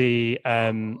 and the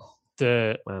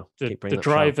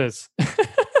drivers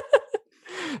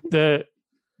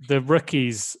the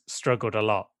rookies struggled a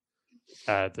lot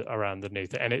around the new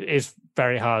thing, and it is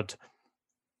very hard.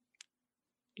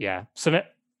 Yeah. So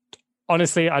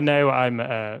honestly, I know I'm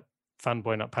a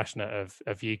fanboy, not passionate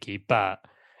of Yuki, but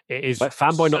it is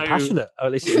fanboy, not passionate. Oh,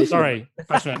 at least sorry,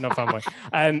 passionate, not fanboy.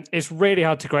 It's really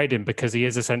hard to grade him because he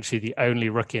is essentially the only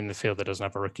rookie in the field that doesn't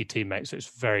have a rookie teammate. So it's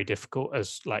very difficult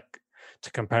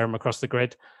to compare him across the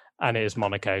grid. And it is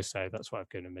Monaco, so that's why I've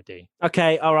given him a D.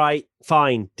 Okay, all right,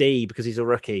 fine. D, because he's a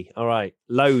rookie. All right,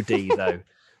 low D, though.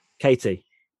 Katie?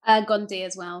 Gone D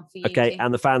as well for you. Okay,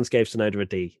 and the fans gave Tsunoda a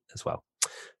D as well.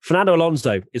 Fernando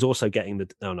Alonso is also getting the...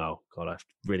 Oh, no. God, I've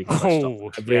really got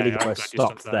to stop.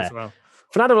 Got to stop there. Well.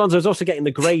 Fernando Alonso is also getting the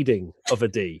grading of a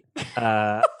D.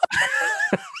 This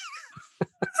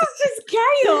is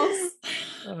chaos.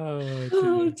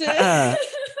 Oh, dear.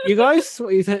 You guys, what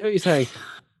are you saying?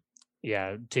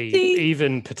 Yeah, D,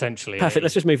 even potentially. Perfect.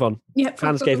 Let's just move on. Yep.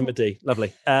 Fans gave him a D.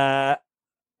 Lovely. Anyway,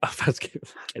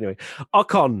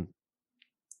 Ocon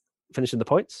finishing the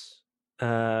points.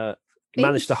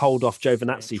 Managed to hold off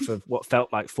Giovinazzi for what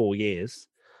felt like 4 years.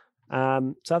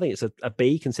 So I think it's a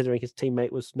B, considering his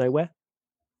teammate was nowhere.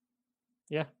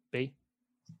 Yeah, B.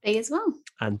 B as well.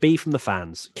 And B from the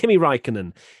fans. Kimi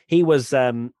Räikkönen. He was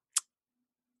close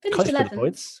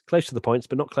to the points,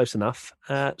 but not close enough.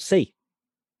 C.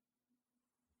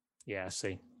 Yeah,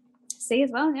 C. C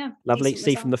as well, yeah. Lovely.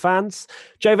 C from the fans.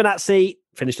 Giovinazzi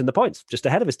finished in the points, just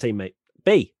ahead of his teammate.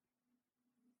 B.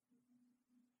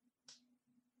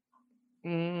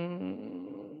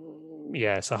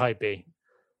 Yeah, it's a high B.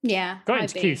 Yeah. Got high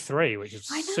into B. Q3, which is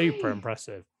super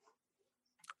impressive.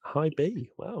 High B.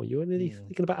 Wow, you were nearly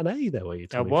thinking about an A there, were you? I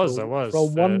Tommy, was. for a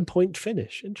 1 point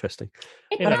finish. Interesting.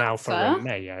 In an Alpha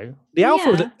Romeo. The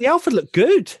Alpha looked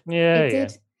good. Yeah, It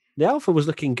did. The Alpha was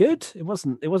looking good. It was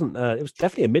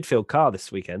definitely a midfield car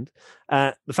this weekend.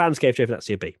 The fans gave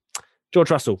Giovinazzi a B. George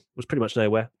Russell was pretty much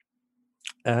nowhere.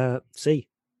 C.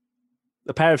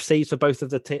 A pair of C's for both of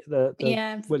the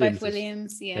Williams. Both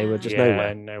Williams. Yeah, they were just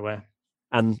nowhere.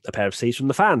 And a pair of C's from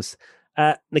the fans.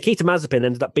 Nikita Mazepin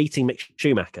ended up beating Mick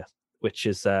Schumacher, which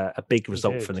is a big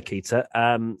result for Nikita.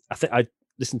 I think I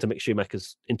listened to Mick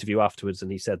Schumacher's interview afterwards,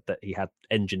 and he said that he had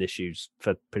engine issues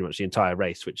for pretty much the entire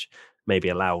race, which maybe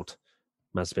allowed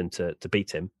Mazepin to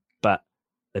beat him. But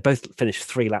they both finished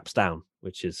 3 laps down,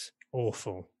 which is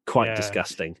awful, quite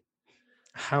disgusting.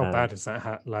 How bad is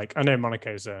that? Like, I know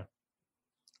Monaco's a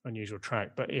unusual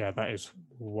track, but yeah, that is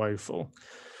woeful.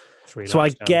 3 laps so I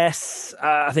down. guess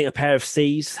I think a pair of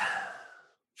C's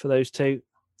for those two.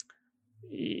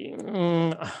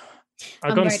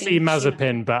 I've gone C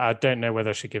Mazepin, but I don't know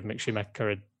whether I should give Mick Schumacher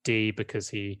a D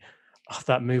because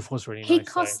that move was really nice. He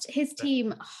cost his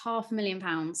team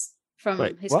 £500,000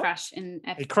 from his crash in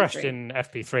FP3. He crashed in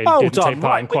FP3. Didn't take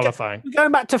part in qualifying. We're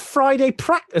going back to Saturday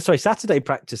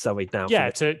practice, are we now? Yeah,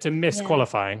 to miss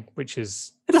qualifying, which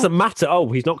is... It doesn't matter.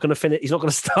 Oh, he's not going to finish. He's not going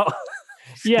to start.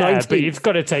 Yeah, 19th. But you've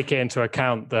got to take it into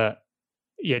account that,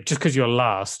 just because you're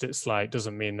last, it's like,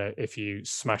 doesn't mean that if you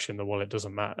smash in the wall, it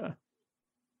doesn't matter.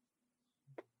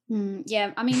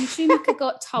 Yeah, I mean, Schumacher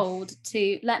got told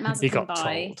to let Mazepin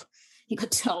by. He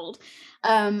got told.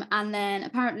 And then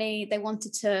apparently they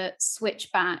wanted to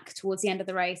switch back towards the end of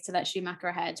the race to let Schumacher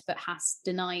ahead, but Haas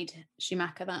denied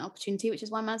Schumacher that opportunity, which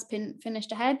is why Mazepin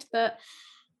finished ahead. But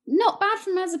not bad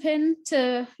from Mazepin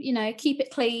to, keep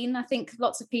it clean. I think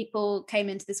lots of people came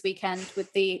into this weekend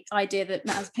with the idea that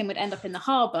Mazepin would end up in the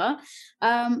harbour.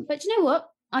 But you know what?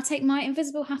 I take my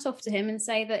invisible hat off to him and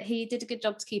say that he did a good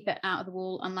job to keep it out of the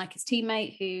wall, unlike his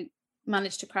teammate who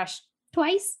managed to crash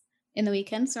twice in the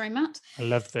weekend. Sorry, Matt. I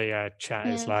love the chat.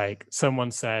 It's like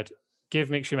someone said, give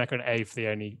Mick Schumacher an A for the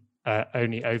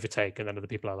only overtake, and then other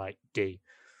people are like D.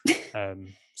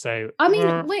 So I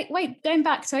mean, wait, going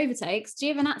back to overtakes,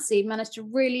 Giovinazzi managed a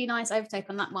really nice overtake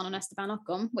on that one on Esteban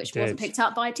Ocon, which wasn't picked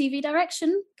up by TV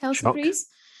Direction, Kelsey Breeze.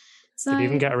 So did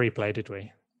even get a replay, did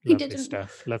we? He didn't.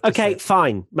 Stuff. Okay,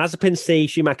 fine. Mazepin C,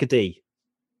 Schumacher D.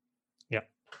 Yeah.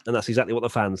 And that's exactly what the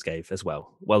fans gave as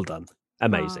well. Well done.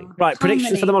 Amazing. Right,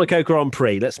 predictions for the Monaco Grand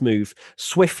Prix. Let's move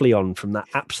swiftly on from that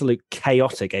absolute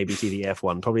chaotic ABCD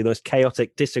F1, probably the most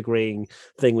chaotic, disagreeing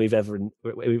thing we've ever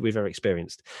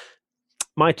experienced.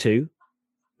 My two,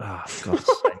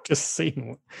 just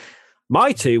seen.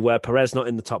 My two were Perez not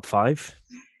in the top 5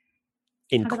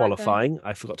 in qualifying.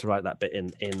 I forgot to write that bit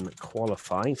in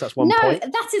qualifying. So that's 1 point.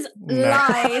 No, that is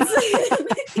lies.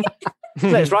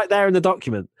 No, it's right there in the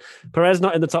document. Perez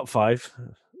not in the top 5,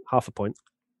 half a point.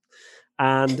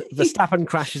 And Verstappen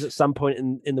crashes at some point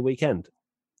in the weekend.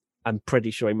 I'm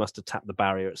pretty sure he must have tapped the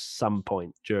barrier at some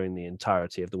point during the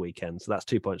entirety of the weekend. So that's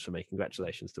 2 points for me.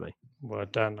 Congratulations to me. Well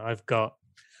done. I've got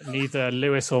neither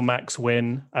Lewis or Max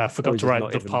win. I forgot to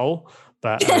write the poll,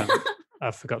 but I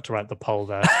forgot to write the poll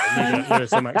there. So neither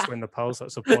Lewis or Max win the polls.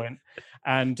 That's a point.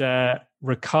 And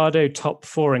Ricciardo top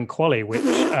 4 in quali, which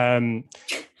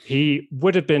he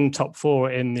would have been top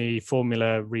 4 in the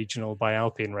Formula Regional by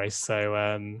Alpine race. So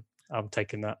I'm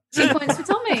taking that. 2 points for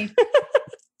Tommy.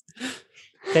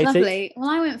 Katie? Lovely. Well,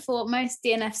 I went for most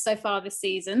DNFs so far this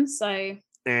season, so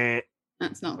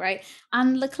that's not great.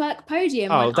 And Leclerc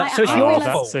podium. Oh, that's your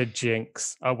fault. That's a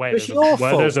jinx. Oh wait,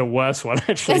 there's a worse one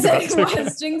actually. There's a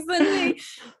worse jinx than me.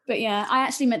 But yeah, I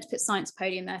actually meant to put Sainz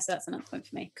podium there, so that's another point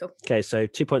for me. Cool. Okay, so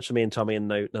 2 points for me and Tommy, and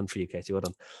none for you, Katie. Well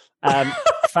done.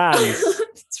 Fans.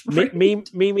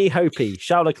 Mimi Hopi,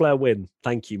 Charles Leclerc win.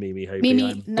 Thank you, Mimi Hopi.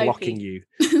 I'm blocking you.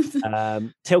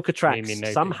 Tilka Tracks,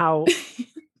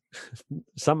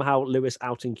 somehow Lewis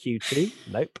out in Q2.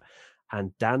 Nope.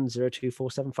 And Dan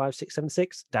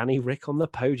 024756676, Danny Rick on the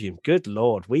podium. Good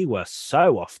Lord, we were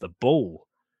so off the ball.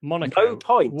 Monaco, no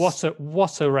points.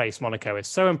 What a race Monaco is.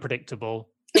 So unpredictable.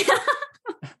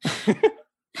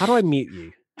 How do I mute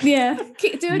you? Yeah,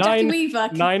 do a Jackie Weaver.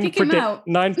 Kick him out.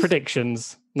 9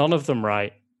 predictions, none of them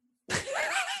right.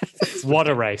 What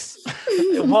a race.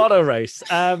 What a race.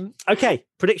 Okay,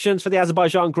 predictions for the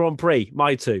Azerbaijan Grand Prix.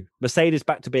 My two. Mercedes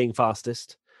back to being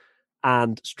fastest,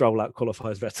 and Stroll out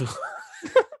qualifies Vettel.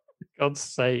 God's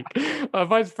sake.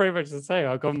 Mine's pretty much the same.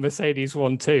 I've gone Mercedes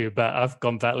 1-2, but I've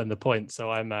gone Vettel in the point,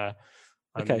 so I'm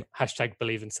okay. Hashtag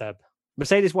believe in Seb.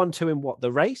 Mercedes 1-2 in what?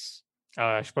 The race?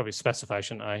 I should probably specify,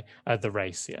 shouldn't I? The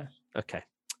race, yeah. Okay.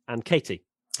 And Katie?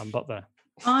 I'm bot there.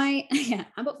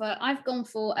 I've gone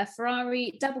for a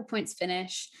Ferrari double points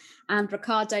finish and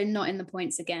Ricciardo not in the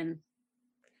points again.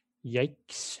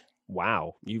 Yikes.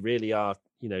 Wow, you really are,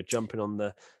 jumping on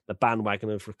the bandwagon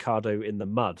of Ricciardo in the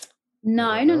mud. No,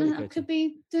 I could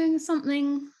be doing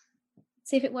something.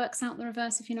 See if it works out the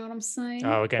reverse, if you know what I'm saying.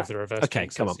 Oh, again for the reverse. Okay,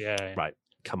 come on. Yeah. Right,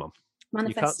 come on.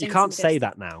 Manifesting you can't say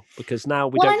that now because now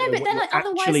we don't know what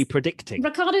you're actually predicting.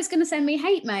 Ricciardo's going to send me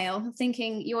hate mail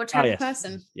thinking you're a terrible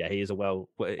person. Yeah, he is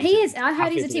I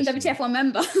heard he's a Team WTF1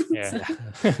 member. Yeah.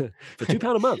 For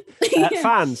 £2 a month.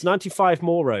 Fans, 95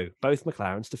 Moro, both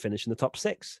McLarens to finish in the top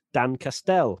 6. Dan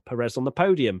Castell, Perez on the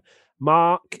podium.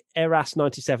 Mark Eras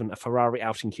 97, a Ferrari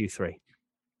out in Q3.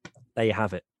 There you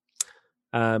have it.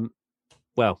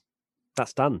 Well,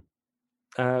 that's done.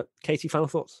 Katie, final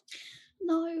thoughts?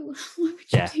 No, why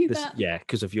would you do that? Yeah,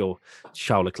 because of your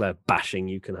Charles Leclerc bashing,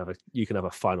 you can have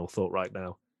a final thought right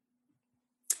now.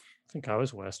 I think I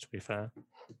was worse, to be fair.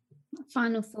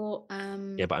 Final thought.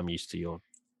 Yeah, but I'm used to your.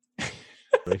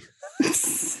 You're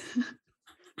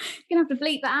gonna have to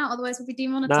bleep that out, otherwise we'll be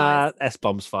demonetized. Nah,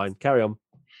 S-bomb's fine. Carry on.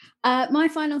 My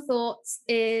final thoughts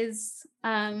is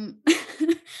hello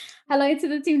to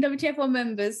the Team WTF1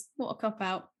 members. What a cop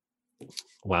out!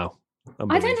 Wow.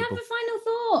 I don't have a final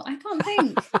thought. I can't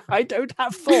think. I don't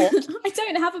have thought. I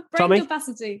don't have a brain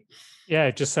capacity.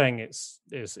 Yeah, just saying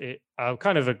I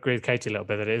kind of agree with Katie a little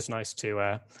bit that it is nice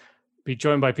to be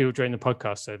joined by people during the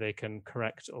podcast so they can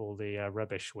correct all the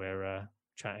rubbish we're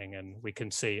chatting and we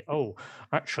can see, oh,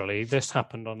 actually this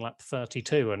happened on lap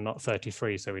 32 and not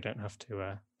 33, so we don't have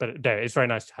to but no, it's very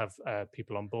nice to have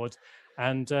people on board.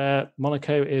 And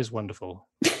Monaco is wonderful.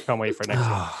 Can't wait for it next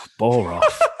year. Bore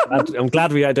off. I'm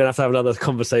glad we don't have to have another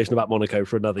conversation about Monaco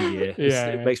for another year.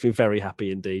 It makes me very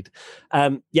happy indeed.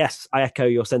 Yes, I echo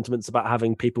your sentiments about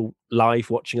having people live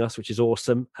watching us, which is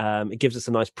awesome. It gives us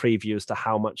a nice preview as to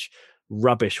how much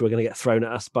rubbish we're going to get thrown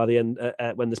at us by the end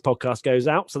when this podcast goes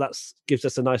out. So that gives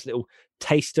us a nice little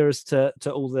taster as to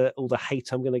all the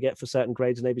hate I'm going to get for certain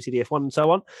grades in ABCDF1 and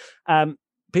so on.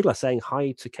 People are saying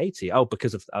hi to Katie. Oh,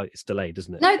 because of it's delayed,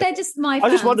 isn't it? No, they're just my fans.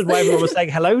 I just wondered why everyone was saying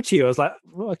hello to you. I was like,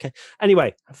 oh, okay.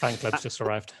 Anyway, fan club's just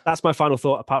arrived. That's my final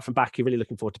thought. Apart from Baku, really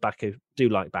looking forward to Baku. Do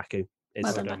like Baku.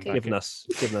 It's given us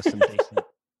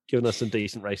some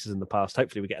decent races in the past.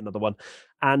 Hopefully, we get another one.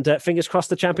 And fingers crossed,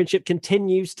 the championship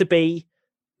continues to be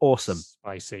awesome.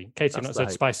 Spicy. Katie, not said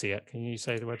spicy yet. Can you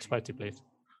say the word spicy, please?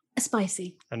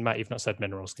 Spicy. And Matt, you've not said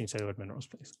minerals. Can you say the word minerals,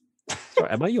 please? Sorry,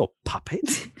 am I your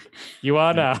puppet? You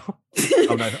are now.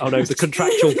 Oh no, the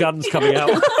contractual gun's coming out.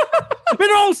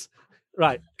 Minerals!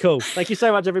 Right, cool. Thank you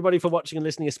so much, everybody, for watching and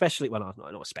listening, especially, well,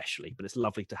 not especially, but it's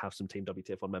lovely to have some Team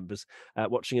WTF1 members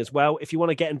watching as well. If you want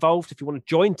to get involved, if you want to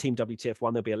join Team WTF1,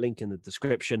 there'll be a link in the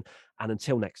description. And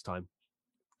until next time,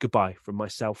 goodbye from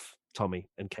myself, Tommy,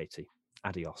 and Katie.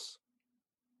 Adios.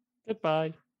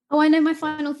 Goodbye. Oh, I know my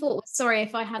final thought. Sorry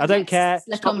if I had. I don't care.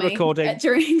 Stop the recording.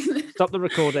 Stop the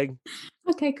recording.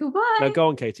 Okay, cool. Bye. No, go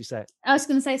on, Katie. Say it. I was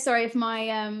going to say sorry if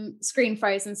my screen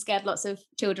froze and scared lots of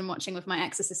children watching with my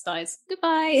Exorcist eyes.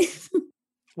 Goodbye.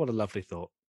 What a lovely thought.